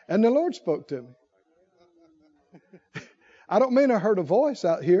 And the Lord spoke to me. I don't mean I heard a voice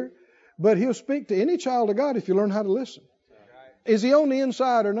out here, but He'll speak to any child of God if you learn how to listen. Is He on the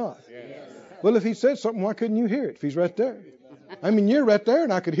inside or not? Yes. Well, if He said something, why couldn't you hear it if He's right there? I mean, you're right there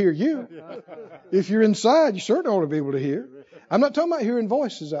and I could hear you. If you're inside, you certainly ought to be able to hear. I'm not talking about hearing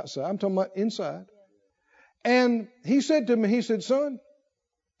voices outside. I'm talking about inside. And He said to me, He said, son,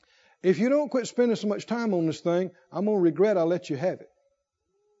 if you don't quit spending so much time on this thing, I'm going to regret I let you have it.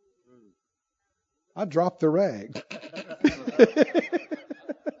 I dropped the rag.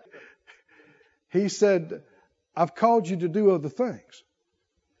 He said, I've called you to do other things.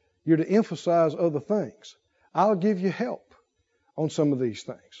 You're to emphasize other things. I'll give you help on some of these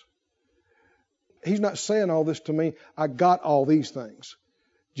things. He's not saying all this to me. I got all these things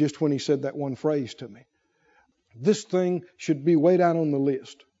just when He said that one phrase to me. This thing should be way down on the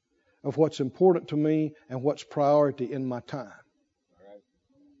list of what's important to me and what's priority in my time.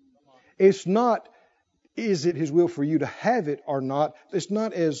 It's not, is it His will for you to have it or not? It's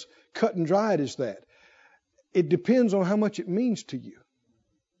not as cut and dried as that. It depends on how much it means to you.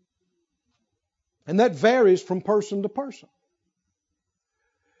 And that varies from person to person.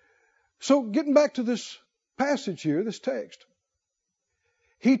 So getting back to this passage here, this text,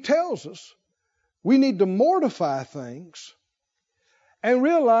 He tells us we need to mortify things and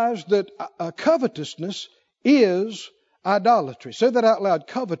realize that covetousness is idolatry. Say that out loud.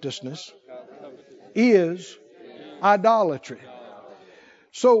 Covetousness is idolatry.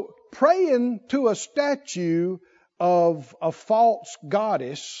 So praying to a statue of a false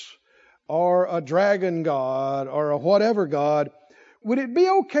goddess or a dragon god or a whatever god, would it be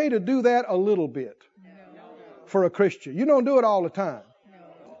okay to do that a little bit for a Christian? You don't do it all the time.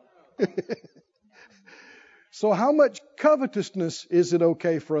 So how much covetousness is it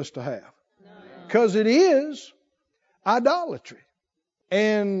okay for us to have? Because it is idolatry.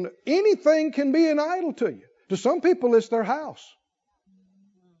 And anything can be an idol to you. To some people, it's their house.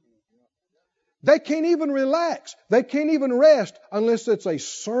 They can't even relax. They can't even rest unless it's a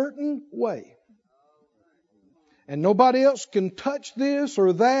certain way. And nobody else can touch this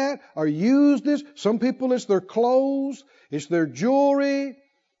or that or use this. Some people, it's their clothes, it's their jewelry,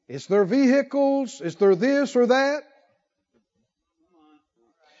 it's their vehicles, it's their this or that.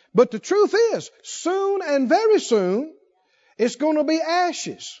 But the truth is, soon and very soon, it's going to be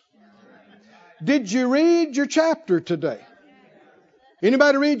ashes. Did you read your chapter today?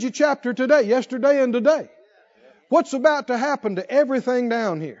 Anybody read your chapter today, yesterday and today? What's about to happen to everything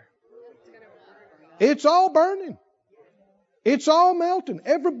down here? It's all burning. It's all melting,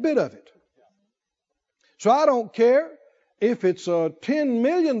 every bit of it. So I don't care if it's a $10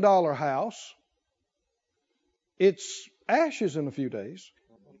 million house, it's ashes in a few days.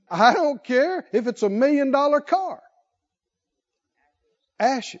 I don't care if it's $1 million car.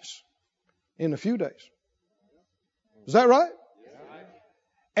 Ashes in a few days. Is that right?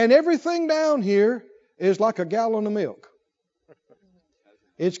 And everything down here is like a gallon of milk.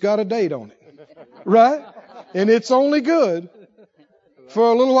 It's got a date on it. Right? And it's only good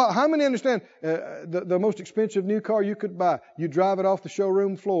for a little while. How many understand the most expensive new car you could buy? You drive it off the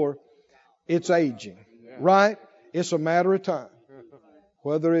showroom floor. It's aging. Right? It's a matter of time.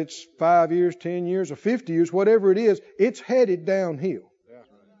 Whether it's 5 years, 10 years, or 50 years, whatever it is, it's headed downhill.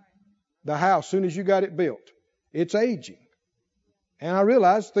 The house, as soon as you got it built, it's aging. And I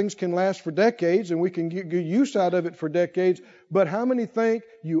realize things can last for decades and we can get use out of it for decades. But how many think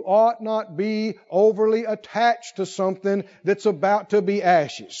you ought not be overly attached to something that's about to be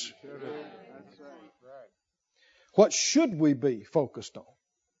ashes? What should we be focused on?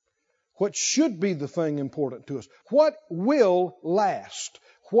 What should be the thing important to us? What will last?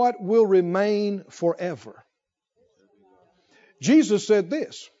 What will remain forever? Jesus said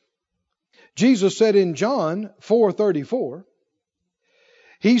this. Jesus said in John 4:34,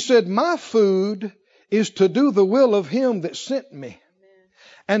 He said, my food is to do the will of Him that sent me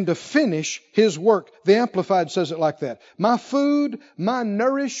and to finish His work. The Amplified says it like that. My food, my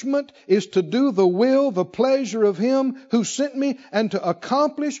nourishment is to do the will, the pleasure of Him who sent me and to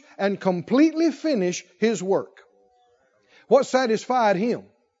accomplish and completely finish His work. What satisfied Him?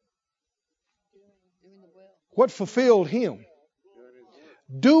 What fulfilled Him?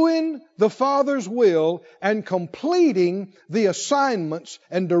 Doing the Father's will and completing the assignments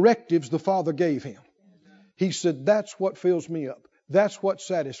and directives the Father gave Him. He said, that's what fills me up. That's what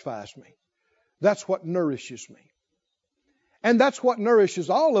satisfies me. That's what nourishes me. And that's what nourishes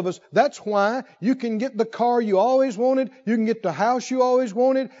all of us. That's why you can get the car you always wanted. You can get the house you always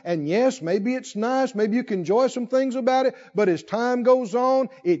wanted. And yes, maybe it's nice. Maybe you can enjoy some things about it. But as time goes on,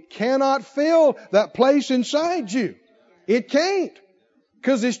 it cannot fill that place inside you. It can't.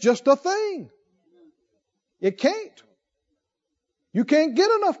 Because it's just a thing. It can't. You can't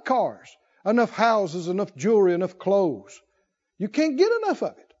get enough cars, enough houses, enough jewelry, enough clothes. You can't get enough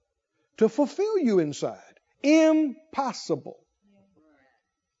of it to fulfill you inside. Impossible.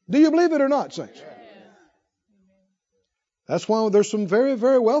 Do you believe it or not, saints? That's why there's some very,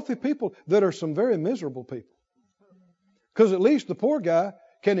 very wealthy people that are some very miserable people. Because at least the poor guy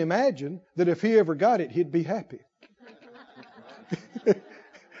can imagine that if he ever got it, he'd be happy.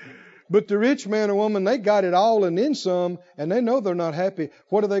 But the rich man or woman, they got it all and then some, and they know they're not happy.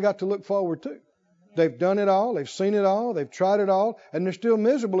 What do they got to look forward to? They've done it all, they've seen it all, they've tried it all, and they're still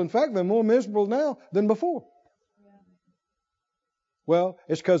miserable. In fact, they're more miserable now than before. Well,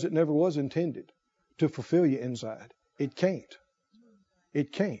 it's because it never was intended to fulfill you inside. It can't.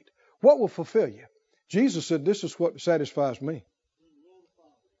 It can't. What will fulfill you? Jesus said, this is what satisfies me.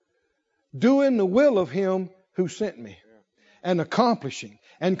 Doing the will of Him who sent me. And accomplishing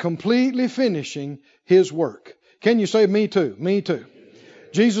and completely finishing His work. Can you say, me too? Me too.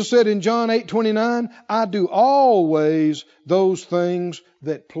 Jesus said in John 8:29, I do always those things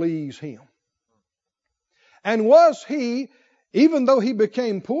that please Him. And was He, even though He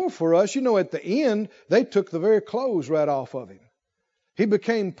became poor for us, at the end, they took the very clothes right off of Him. He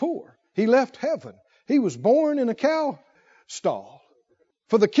became poor. He left heaven. He was born in a cow stall.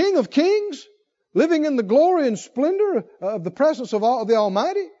 For the King of Kings, living in the glory and splendor of the presence of the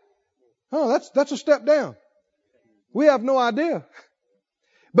Almighty? Oh, that's a step down. We have no idea.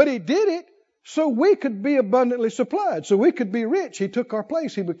 But He did it so we could be abundantly supplied, so we could be rich. He took our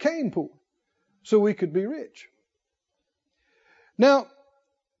place. He became poor so we could be rich. Now,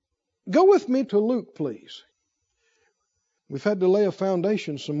 go with me to Luke, please. We've had to lay a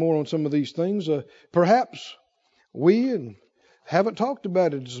foundation some more on some of these things. Perhaps we haven't talked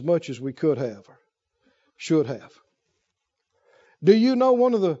about it as much as we could have or should have. Do you know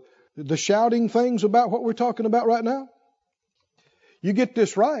one of the shouting things about what we're talking about right now? You get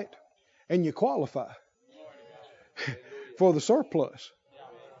this right and you qualify for the surplus.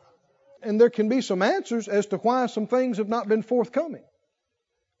 And there can be some answers as to why some things have not been forthcoming,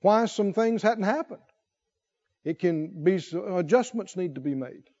 why some things hadn't happened. It can be adjustments need to be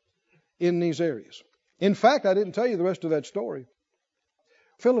made in these areas. In fact, I didn't tell you the rest of that story.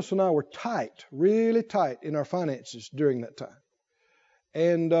 Phyllis and I were tight, really tight in our finances during that time.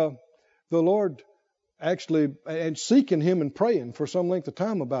 And the Lord actually, and seeking Him and praying for some length of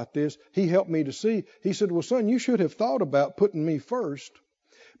time about this, He helped me to see. He said, well, son, you should have thought about putting me first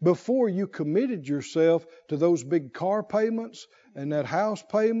before you committed yourself to those big car payments and that house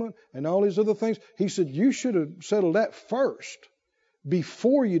payment and all these other things. He said, you should have settled that first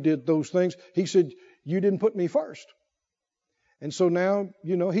before you did those things. He said, you didn't put me first. And so now,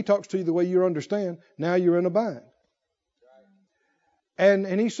 He talks to you the way you understand. Now you're in a bind.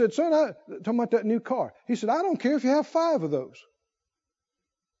 And he said, son, talking about that new car. He said, I don't care if you have 5 of those.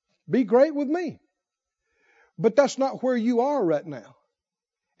 Be great with me. But that's not where you are right now.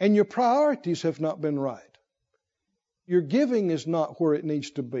 And your priorities have not been right. Your giving is not where it needs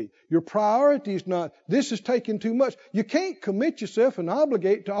to be. Your priority is not, this is taking too much. You can't commit yourself and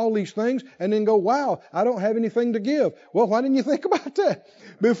obligate to all these things and then go, wow, I don't have anything to give. Well, why didn't you think about that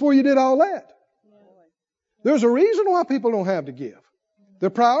before you did all that? There's a reason why people don't have to give. Their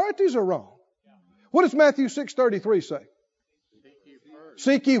priorities are wrong. What does Matthew 6:33 say?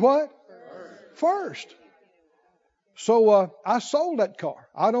 Seek ye what? First. So I sold that car.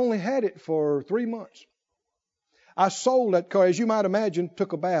 I'd only had it for 3 months. I sold that car, as you might imagine,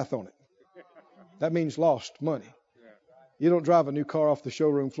 took a bath on it. That means lost money. You don't drive a new car off the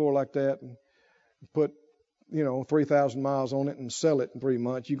showroom floor like that and put, 3,000 miles on it and sell it in 3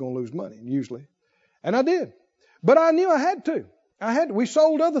 months. You're going to lose money, usually. And I did. But I knew I had to. We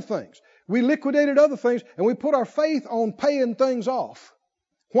sold other things. We liquidated other things, and we put our faith on paying things off.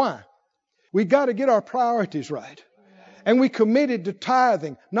 Why? We got to get our priorities right. And we committed to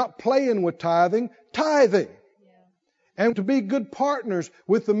tithing, not playing with tithing, tithing. And to be good partners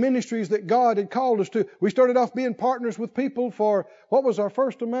with the ministries that God had called us to. We started off being partners with people for, what was our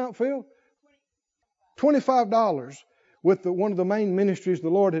first amount, Phil? $25 with one of the main ministries the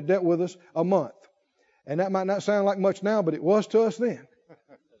Lord had dealt with us a month. And that might not sound like much now, but it was to us then.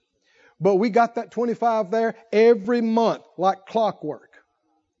 But we got that 25 there every month like clockwork.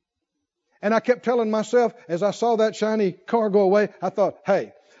 And I kept telling myself, as I saw that shiny car go away, I thought,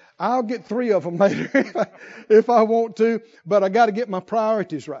 hey, I'll get 3 of them later if I want to, but I got to get my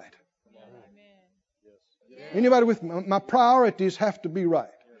priorities right. Anybody with me? My priorities have to be right.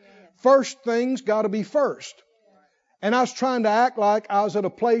 First things got to be first. And I was trying to act like I was at a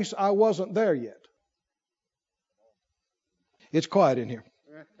place I wasn't there yet. It's quiet in here.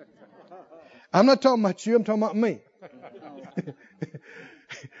 I'm not talking about you, I'm talking about me.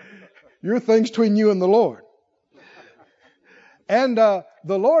 Your thing's between you and the Lord. And the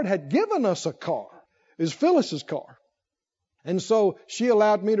Lord had given us a car. It was Phyllis's car. And so she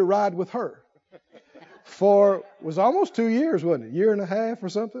allowed me to ride with her. It was almost 2 years, wasn't it? 1.5 years or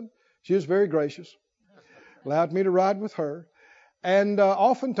something. She was very gracious. Allowed me to ride with her. And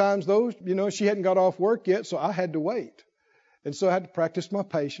oftentimes those, she hadn't got off work yet, so I had to wait. And so I had to practice my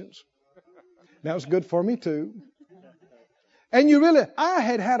patience. That was good for me too. And I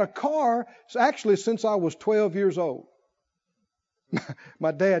had a car actually since I was 12 years old.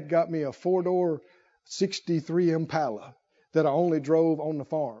 My dad got me a 4-door 63 Impala that I only drove on the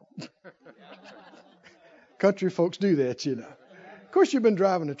farm. Country folks do that, Of course, you've been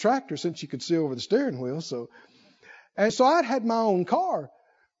driving a tractor since you could see over the steering wheel. And so I'd had my own car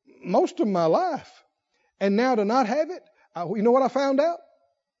most of my life. And now to not have it, you know what I found out?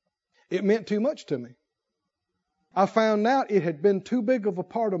 It meant too much to me. I found out it had been too big of a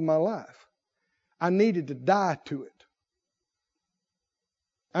part of my life. I needed to die to it.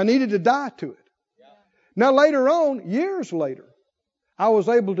 I needed to die to it. Now later on, years later, I was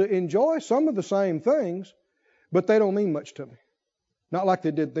able to enjoy some of the same things, but they don't mean much to me. Not like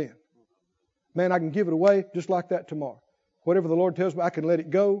they did then. Man, I can give it away just like that tomorrow. Whatever the Lord tells me, I can let it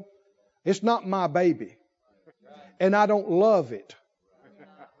go. It's not my baby. And I don't love it.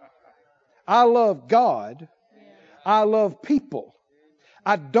 I love God. I love people.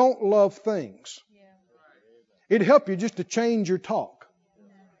 I don't love things. It'd help you just to change your talk.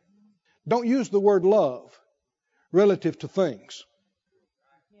 Don't use the word love relative to things.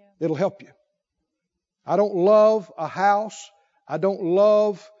 It'll help you. I don't love a house. I don't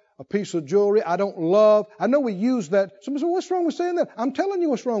love a piece of jewelry. I know we use that. Somebody said, what's wrong with saying that? I'm telling you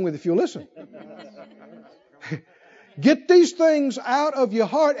what's wrong with it if you'll listen. Get these things out of your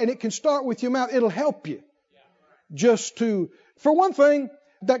heart and it can start with your mouth. It'll help you. For one thing,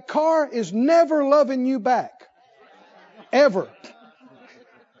 that car is never loving you back. Ever.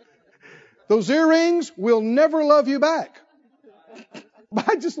 Those earrings will never love you back.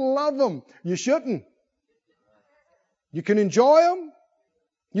 I just love them. You shouldn't. You can enjoy them.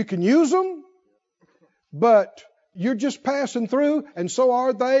 You can use them. But you're just passing through, and so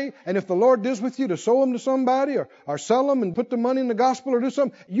are they. And if the Lord does with you to sow them to somebody or sell them and put the money in the gospel or do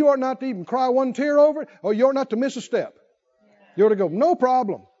something, you ought not to even cry one tear over it, or you ought not to miss a step. You ought to go, no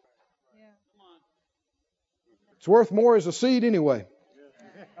problem. It's worth more as a seed anyway.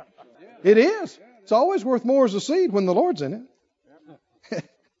 It is. It's always worth more as a seed when the Lord's in it.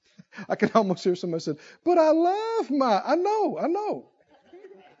 I can almost hear somebody say, but I love I know.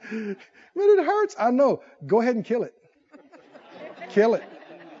 But it hurts. I know. Go ahead and kill it. Kill it.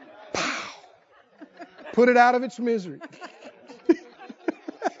 Pow. Put it out of its misery.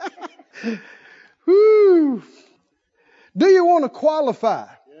 Whew. Do you want to qualify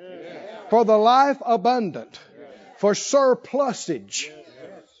for the life abundant? For surplusage?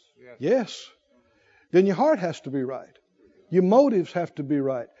 Yes. Then your heart has to be right. Your motives have to be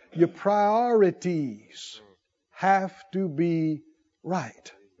right. Your priorities have to be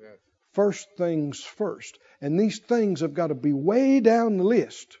right. First things first. And these things have got to be way down the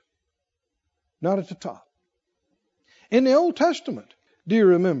list, not at the top. In the Old Testament, do you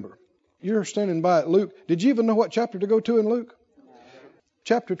remember? You're standing by at Luke. Did you even know what chapter to go to in Luke?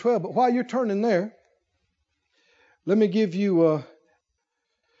 Chapter 12. But while you're turning there, let me give you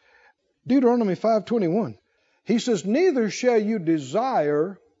Deuteronomy 5:21. He says, neither shall you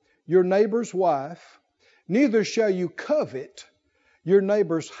desire your neighbor's wife, neither shall you covet your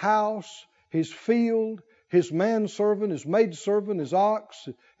neighbor's house, his field, his manservant, his maidservant, his ox,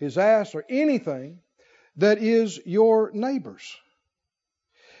 his ass, or anything that is your neighbor's.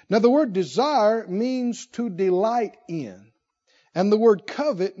 Now the word desire means to delight in. And the word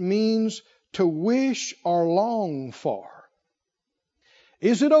covet means to wish or long for.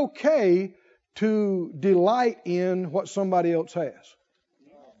 Is it okay to delight in what somebody else has?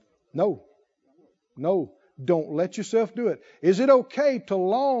 No. No. Don't let yourself do it. Is it okay to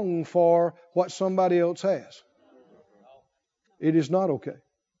long for what somebody else has? It is not okay.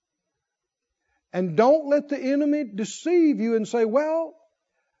 And don't let the enemy deceive you and say, well,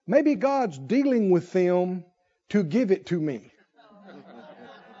 maybe God's dealing with them to give it to me.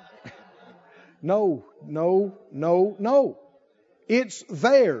 No. It's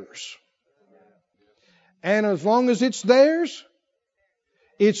theirs. And as long as it's theirs,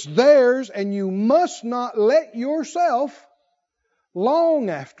 and you must not let yourself long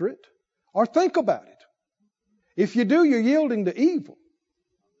after it or think about it. If you do, you're yielding to evil.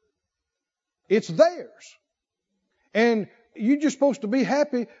 It's theirs. And you're just supposed to be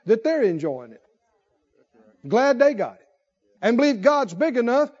happy that they're enjoying it. Glad they got it. And believe God's big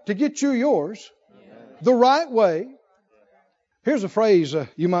enough to get you yours the right way. Here's a phrase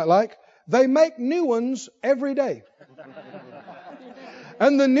you might like. They make new ones every day.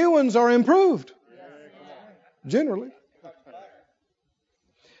 And the new ones are improved. Generally.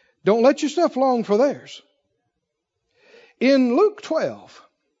 Don't let yourself long for theirs. In Luke 12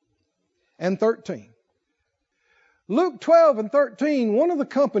 and 13. Luke 12 and 13, one of the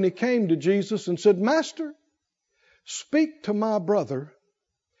company came to Jesus and said, Master, speak to my brother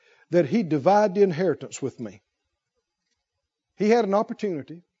that he divide the inheritance with me. He had an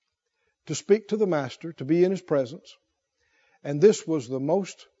opportunity to speak to the Master, to be in his presence. And this was the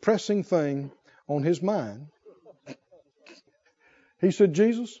most pressing thing on his mind. He said,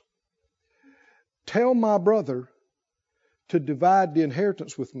 Jesus, tell my brother to divide the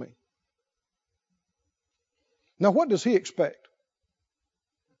inheritance with me. Now, what does he expect?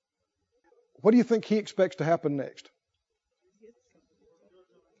 What do you think he expects to happen next?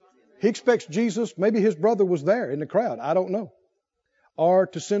 He expects Jesus, maybe his brother was there in the crowd, I don't know. Or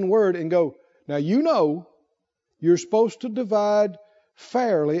to send word and go, now you know you're supposed to divide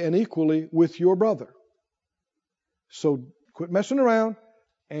fairly and equally with your brother. So quit messing around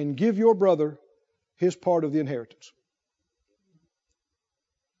and give your brother his part of the inheritance.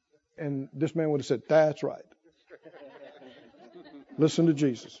 And this man would have said, that's right. Listen to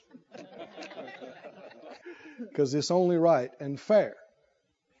Jesus. Because it's only right and fair.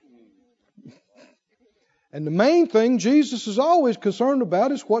 And the main thing Jesus is always concerned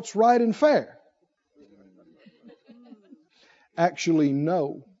about is what's right and fair. Actually,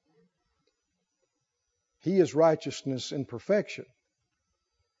 no. He is righteousness and perfection.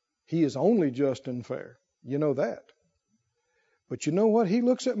 He is only just and fair. You know that. But you know what he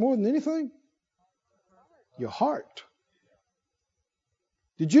looks at more than anything? Your heart.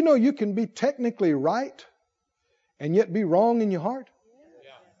 Did you know you can be technically right and yet be wrong in your heart?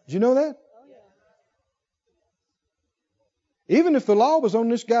 Did you know that? Even if the law was on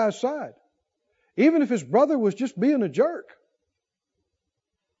this guy's side, Even if his brother was just being a jerk.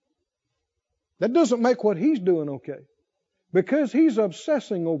 That doesn't make what he's doing okay. Because he's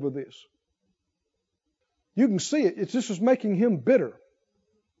obsessing over this. You can see it. This is making him bitter.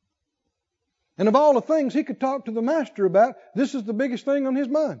 And of all the things he could talk to the master about, this is the biggest thing on his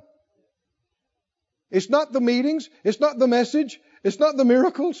mind. It's not the meetings. It's not the message. It's not the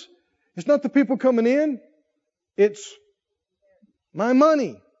miracles. It's not the people coming in. It's my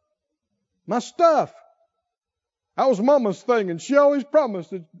money. My stuff. That was Mama's thing, and she always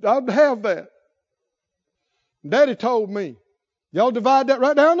promised that I'd have that. Daddy told me, y'all divide that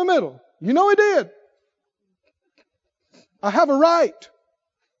right down the middle. You know he did. I have a right.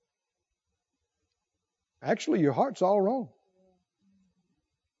 Actually, your heart's all wrong.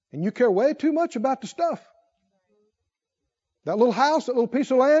 And you care way too much about the stuff. That little house, that little piece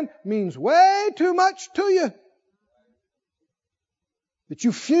of land means way too much to you. That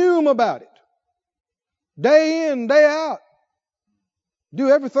you fume about it. Day in, day out. Do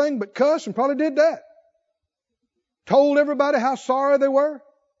everything but cuss, and probably did that. Told everybody how sorry they were.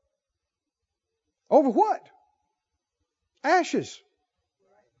 Over what? Ashes.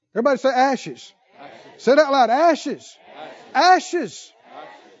 Everybody say ashes. Ashes. Say it out loud. Ashes. Ashes. Ashes.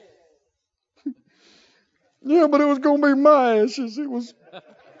 Yeah, but it was going to be my ashes. It was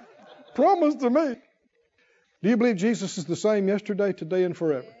promised to me. Do you believe Jesus is the same yesterday, today, and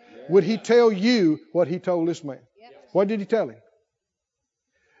forever? Would he tell you what he told this man? What did he tell him?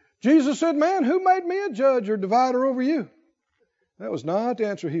 Jesus said, man, who made me a judge or divider over you? That was not the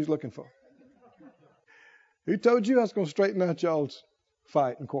answer he's looking for. Who told you I was going to straighten out y'all's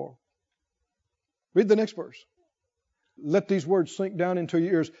fight and quarrel? Read the next verse. Let these words sink down into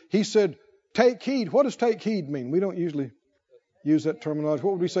your ears. He said, take heed. What does take heed mean? We don't usually use that terminology.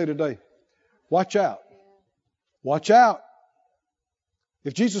 What would we say today? Watch out. Watch out.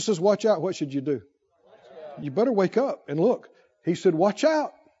 If Jesus says watch out, what should you do? You better wake up and look. He said, watch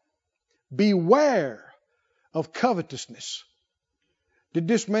out. Beware of covetousness. Did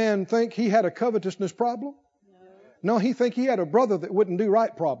this man think he had a covetousness problem? No, he think he had a brother that wouldn't do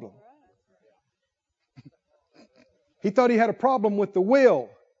right problem. He thought he had a problem with the will.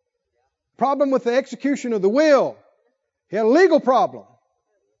 Problem with the execution of the will. He had a legal problem.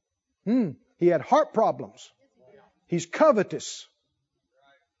 He had heart problems. He's covetous.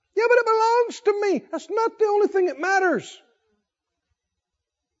 Yeah, but it belongs to me. That's not the only thing that matters.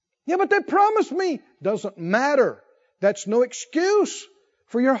 Yeah, but they promised me. Doesn't matter. That's no excuse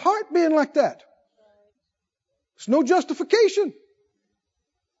for your heart being like that. It's no justification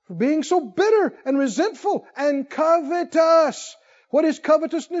for being so bitter and resentful and covetous. What is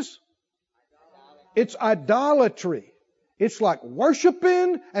covetousness? It's idolatry. It's like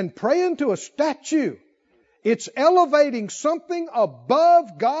worshiping and praying to a statue. It's elevating something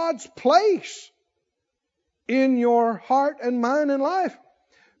above God's place in your heart and mind and life.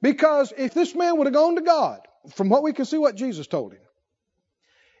 Because if this man would have gone to God, from what we can see what Jesus told him,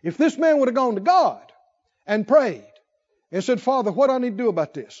 if this man would have gone to God and prayed and said, Father, what do I need to do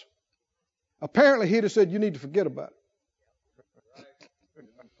about this? Apparently he'd have said, you need to forget about it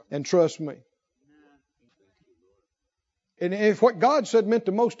and trust me. And if what God said meant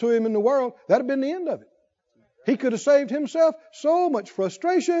the most to him in the world, that would have been the end of it. He could have saved himself so much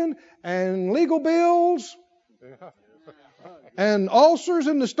frustration and legal bills and ulcers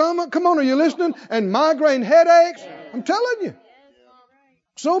in the stomach. Come on, are you listening? And migraine headaches. I'm telling you.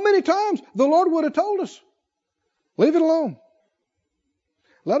 So many times the Lord would have told us, leave it alone.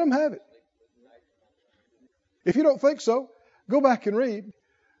 Let him have it. If you don't think so, go back and read.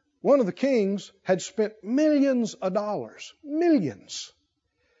 One of the kings had spent millions of dollars, millions,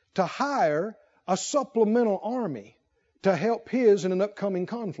 to hire a supplemental army to help his in an upcoming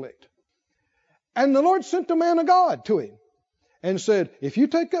conflict. And the Lord sent the man of God to him and said, if you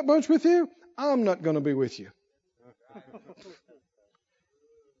take that bunch with you, I'm not going to be with you.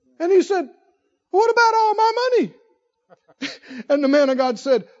 And he said, what about all my money? And the man of God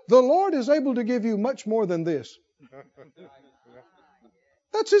said, the Lord is able to give you much more than this.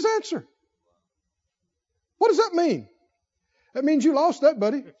 That's his answer. What does that mean? That means you lost that,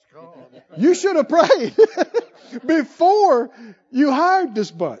 buddy. You should have prayed before you hired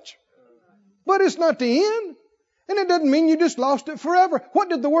this bunch. But it's not the end. And it doesn't mean you just lost it forever. What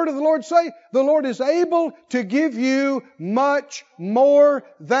did the word of the Lord say? The Lord is able to give you much more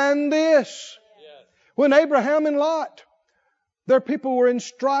than this. When Abraham and Lot, their people were in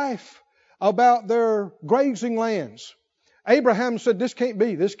strife about their grazing lands. Abraham said, this can't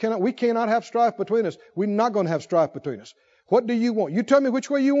be. We cannot have strife between us. We're not going to have strife between us. What do you want? You tell me which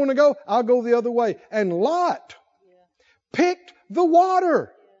way you want to go. I'll go the other way. And Lot picked the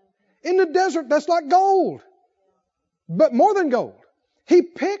water In the desert, that's like gold. But more than gold. He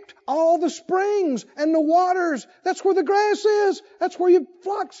picked all the springs and the waters. That's where the grass is. That's where your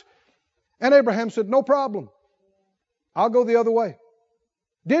flocks. And Abraham said, no problem. I'll go the other way.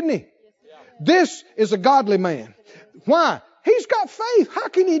 Didn't he? This is a godly man. Why? He's got faith. How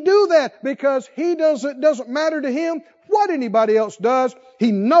can he do that? Because he doesn't matter to him what anybody else does.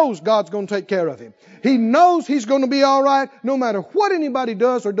 He knows God's going to take care of him. He knows he's going to be all right no matter what anybody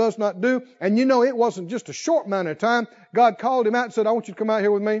does or does not do. And you know, it wasn't just a short amount of time. God called him out and said, I want you to come out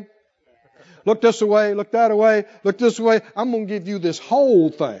here with me. Look this way, look that way, look this way. I'm going to give you this whole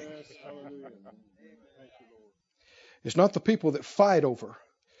thing. It's not the people that fight over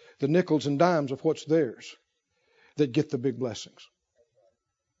the nickels and dimes of what's theirs that get the big blessings.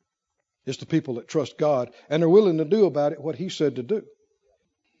 It's the people that trust God and are willing to do about it what He said to do.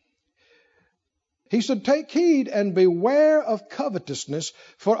 He said, take heed and beware of covetousness,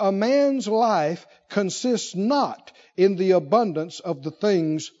 for a man's life consists not in the abundance of the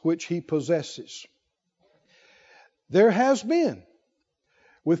things which he possesses. There has been,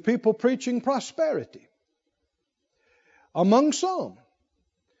 with people preaching prosperity, among some,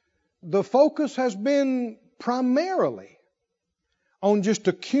 the focus has been primarily on just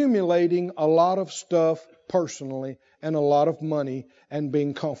accumulating a lot of stuff personally and a lot of money and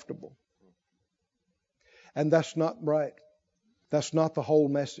being comfortable. And that's not right. That's not the whole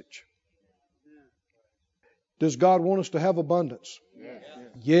message. Does God want us to have abundance?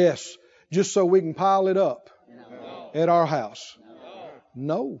 Yes. Just so we can pile it up at our house?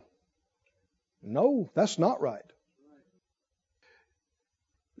 No. No, that's not right.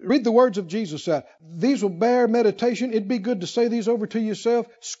 Read the words of Jesus out. These will bear meditation. It'd be good to say these over to yourself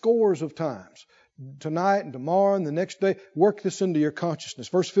scores of times. Tonight and tomorrow and the next day. Work this into your consciousness.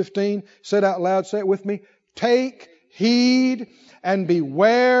 Verse 15, say it out loud, say it with me. Take heed and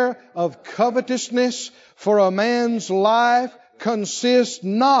beware of covetousness, for a man's life consists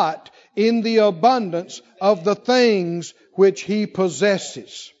not in the abundance of the things which he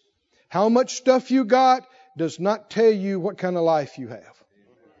possesses. How much stuff you got does not tell you what kind of life you have.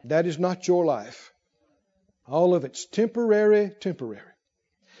 That is not your life. All of it's temporary.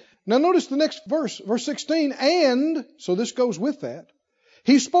 Now notice the next verse, verse 16. And, so this goes with that,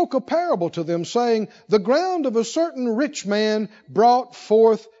 he spoke a parable to them, saying, the ground of a certain rich man brought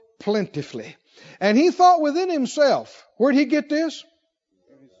forth plentifully. And he thought within himself, where did he get this?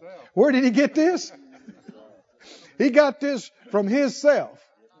 Where did he get this? He got this from himself.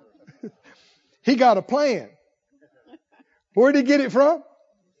 He got a plan. Where did he get it from?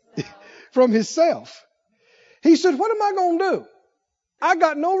 From himself. He said, what am I going to do? I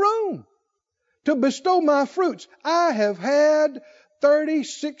got no room to bestow my fruits. I have had 30,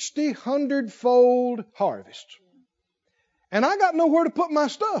 60, 100-fold harvests. And I got nowhere to put my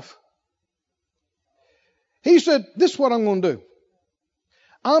stuff. He said, this is what I'm going to do.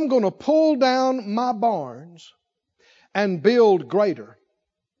 I'm going to pull down my barns and build greater.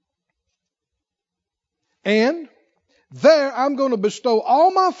 And there I'm going to bestow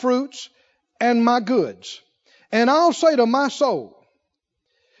all my fruits and my goods. And I'll say to my soul,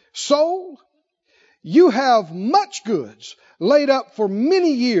 soul, you have much goods laid up for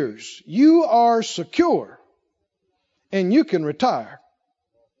many years. You are secure and you can retire.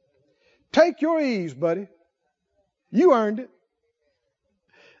 Take your ease, buddy. You earned it.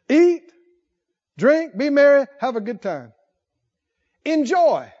 Eat, drink, be merry, have a good time.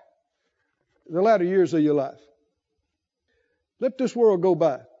 Enjoy the latter years of your life. Let this world go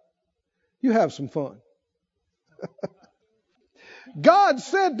by. You have some fun. God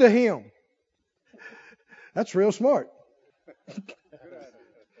said to him, that's real smart.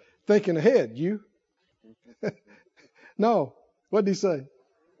 Thinking ahead, you. No, what did he say?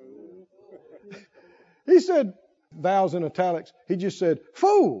 He said, vowels in italics, he just said,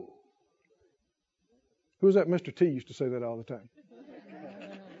 fool. Who was that? Mr. T used to say that all the time.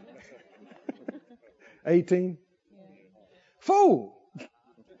 18. Fool.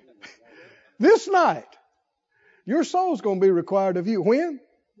 This night, your soul's going to be required of you. When?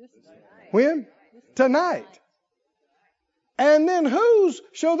 When? Tonight. And then whose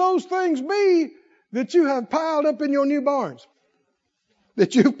shall those things be that you have piled up in your new barns?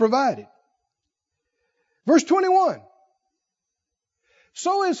 That you've provided. Verse 21.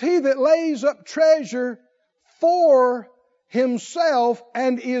 So is he that lays up treasure for himself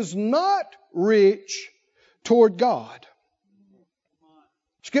and is not rich toward God.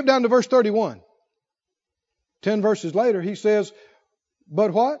 Skip down to verse 31. 10 verses later, he says,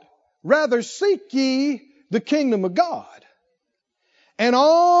 but what? Rather seek ye the kingdom of God, and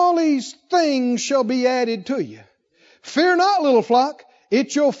all these things shall be added to you. Fear not, little flock.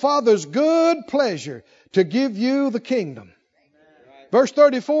 It's your Father's good pleasure to give you the kingdom. Verse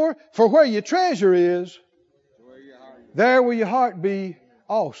 34, for where your treasure is, there will your heart be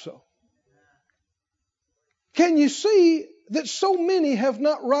also. Can you see that so many have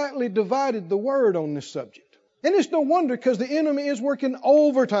not rightly divided the word on this subject? And it's no wonder, because the enemy is working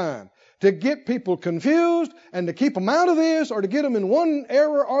overtime to get people confused and to keep them out of this, or to get them in one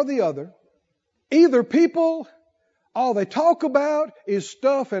error or the other. Either people, all they talk about is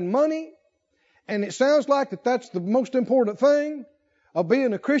stuff and money, and it sounds like that's the most important thing of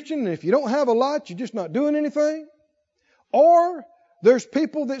being a Christian, and if you don't have a lot, you're just not doing anything. Or there's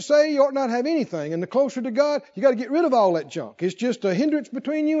people that say you ought not have anything, and the closer to God, you got to get rid of all that junk. It's just a hindrance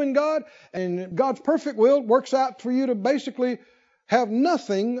between you and God, and God's perfect will works out for you to basically have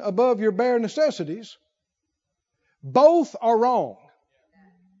nothing above your bare necessities. Both are wrong.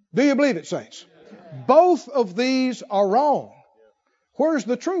 Do you believe it, saints? Both of these are wrong. Where's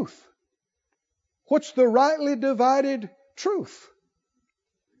the truth? What's the rightly divided truth?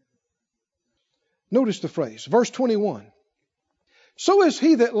 Notice the phrase, verse 21. So is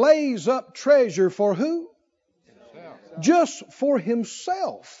he that lays up treasure for who? Himself. Just for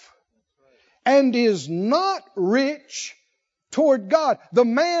himself. And is not rich toward God. The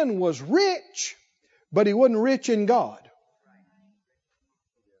man was rich, but he wasn't rich in God.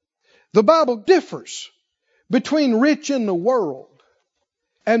 The Bible differs between rich in the world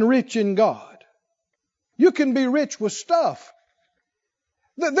and rich in God. You can be rich with stuff.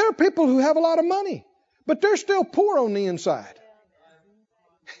 There are people who have a lot of money, but they're still poor on the inside.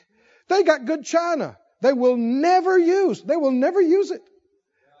 They got good china. They will never use it.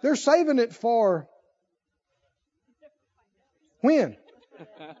 They're saving it for when?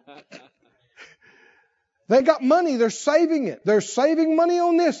 They got money. They're saving it. They're saving money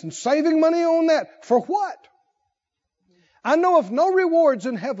on this and saving money on that. For what? I know of no rewards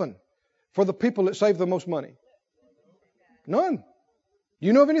in heaven for the people that save the most money. None. Do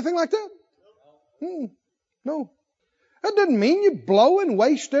you know of anything like that? No. That doesn't mean you blow and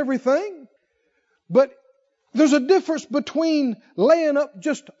waste everything. But there's a difference between laying up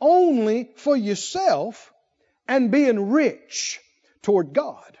just only for yourself and being rich toward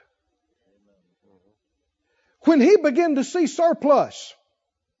God. When he began to see surplus,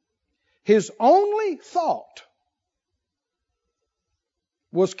 his only thought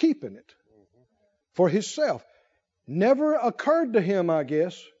was keeping it for himself. Never occurred to him, I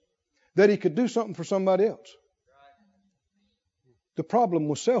guess, that he could do something for somebody else. The problem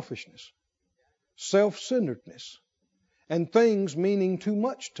was selfishness, self-centeredness, and things meaning too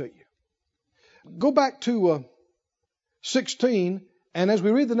much to you. Go back to 16, and as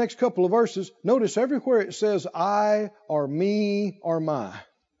we read the next couple of verses, notice everywhere it says I or me or my.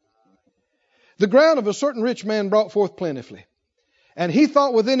 The ground of a certain rich man brought forth plentifully. And he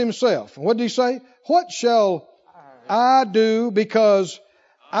thought within himself, what did he say? What shall I do, because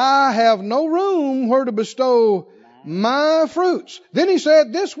I have no room where to bestow my fruits? Then he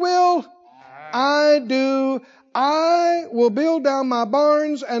said, this will I do. I will build down my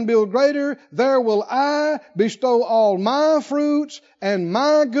barns and build greater. There will I bestow all my fruits and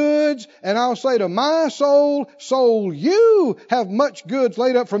my goods. And I'll say to my soul, soul, you have much goods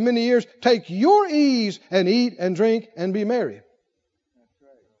laid up for many years. Take your ease and eat and drink and be merry.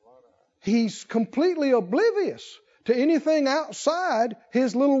 He's completely oblivious to anything outside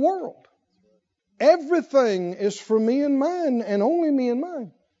his little world. Everything is for me and mine, and only me and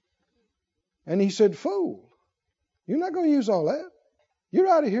mine. And he said, fool, you're not going to use all that. You're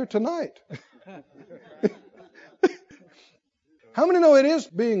out of here tonight. How many know it is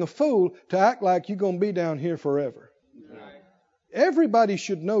being a fool to act like you're going to be down here forever? Everybody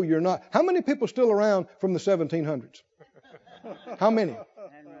should know you're not. How many people still around from the 1700s? How many?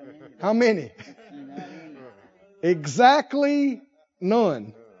 How many? Exactly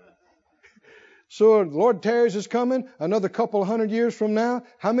none. So the Lord tarries is coming another couple of 100 years from now.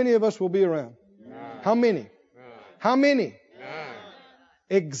 How many of us will be around? None. How many? None. How many? None.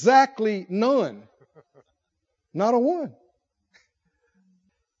 Exactly none. Not a one.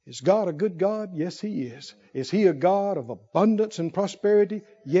 Is God a good God? Yes, He is. Is He a God of abundance and prosperity?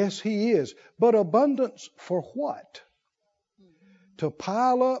 Yes, He is. But abundance for what? To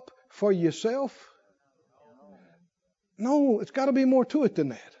pile up for yourself? No, it's got to be more to it than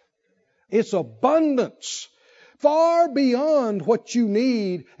that. It's abundance far beyond what you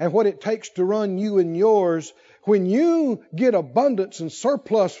need and what it takes to run you and yours. When you get abundance and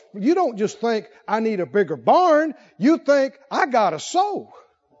surplus, you don't just think, I need a bigger barn. You think, I got to sow.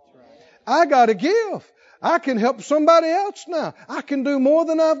 I got to give. I can help somebody else now. I can do more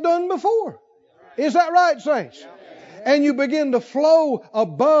than I've done before. Is that right, saints? And you begin to flow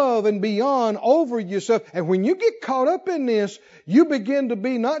above and beyond over yourself. And when you get caught up in this, you begin to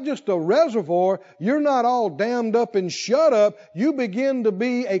be not just a reservoir. You're not all dammed up and shut up. You begin to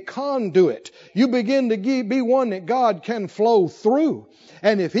be a conduit. You begin to be one that God can flow through.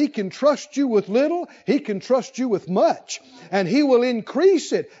 And if He can trust you with little, He can trust you with much. And He will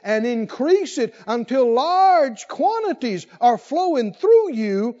increase it until large quantities are flowing through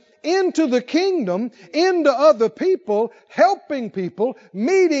you into the kingdom, into other people, helping people,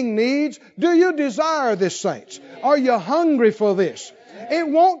 meeting needs. Do you desire this, saints? Are you hungry for this? It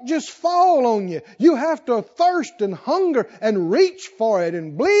won't just fall on you. You have to thirst and hunger and reach for it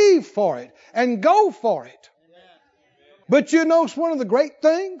and believe for it and go for it. But you know, it's one of the great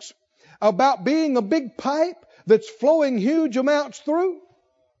things about being a big pipe that's flowing huge amounts through.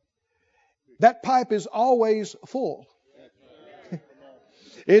 That pipe is always full.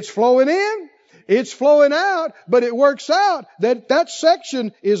 It's flowing in, it's flowing out, but it works out that that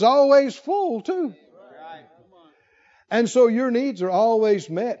section is always full too. And so your needs are always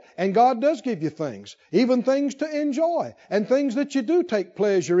met. And God does give you things, even things to enjoy and things that you do take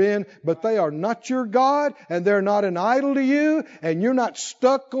pleasure in, but they are not your God and they're not an idol to you and you're not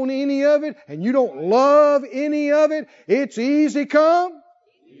stuck on any of it and you don't love any of it. It's easy come,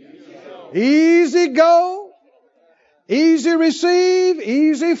 easy go, easy receive,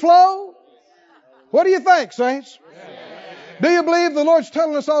 easy flow. What do you think, saints? Do you believe the Lord's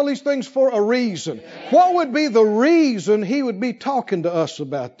telling us all these things for a reason? What would be the reason He would be talking to us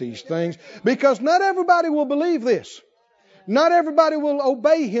about these things? Because not everybody will believe this. Not everybody will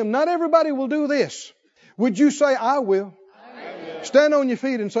obey Him. Not everybody will do this. Would you say, I will? I will. Stand on your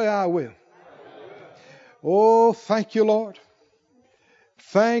feet and say, I will. Oh, thank you, Lord.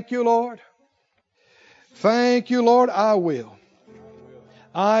 Thank you, Lord. Thank you, Lord. I will.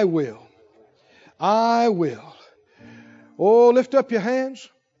 I will. I will. Oh, lift up your hands.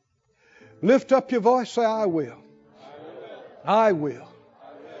 Lift up your voice. Say, I will. I will.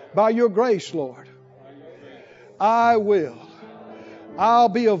 By your grace, Lord. I will. I'll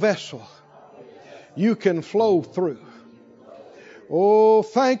be a vessel you can flow through. Oh,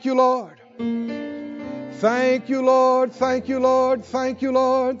 thank you, Lord. Thank you, Lord. Thank you, Lord. Thank you,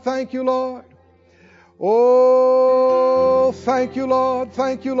 Lord. Thank you, Lord. Oh, thank you, Lord.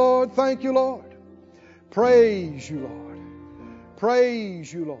 Thank you, Lord. Thank you, Lord. Praise you, Lord.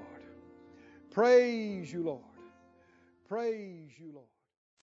 Praise you, Lord. Praise you, Lord. Praise you, Lord.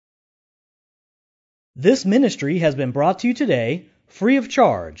 This ministry has been brought to you today free of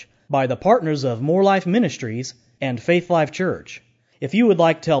charge by the partners of More Life Ministries and Faith Life Church. If you would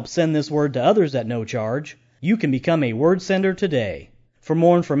like to help send this word to others at no charge, you can become a word sender today. For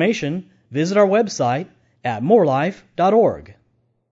more information, visit our website at morelife.org.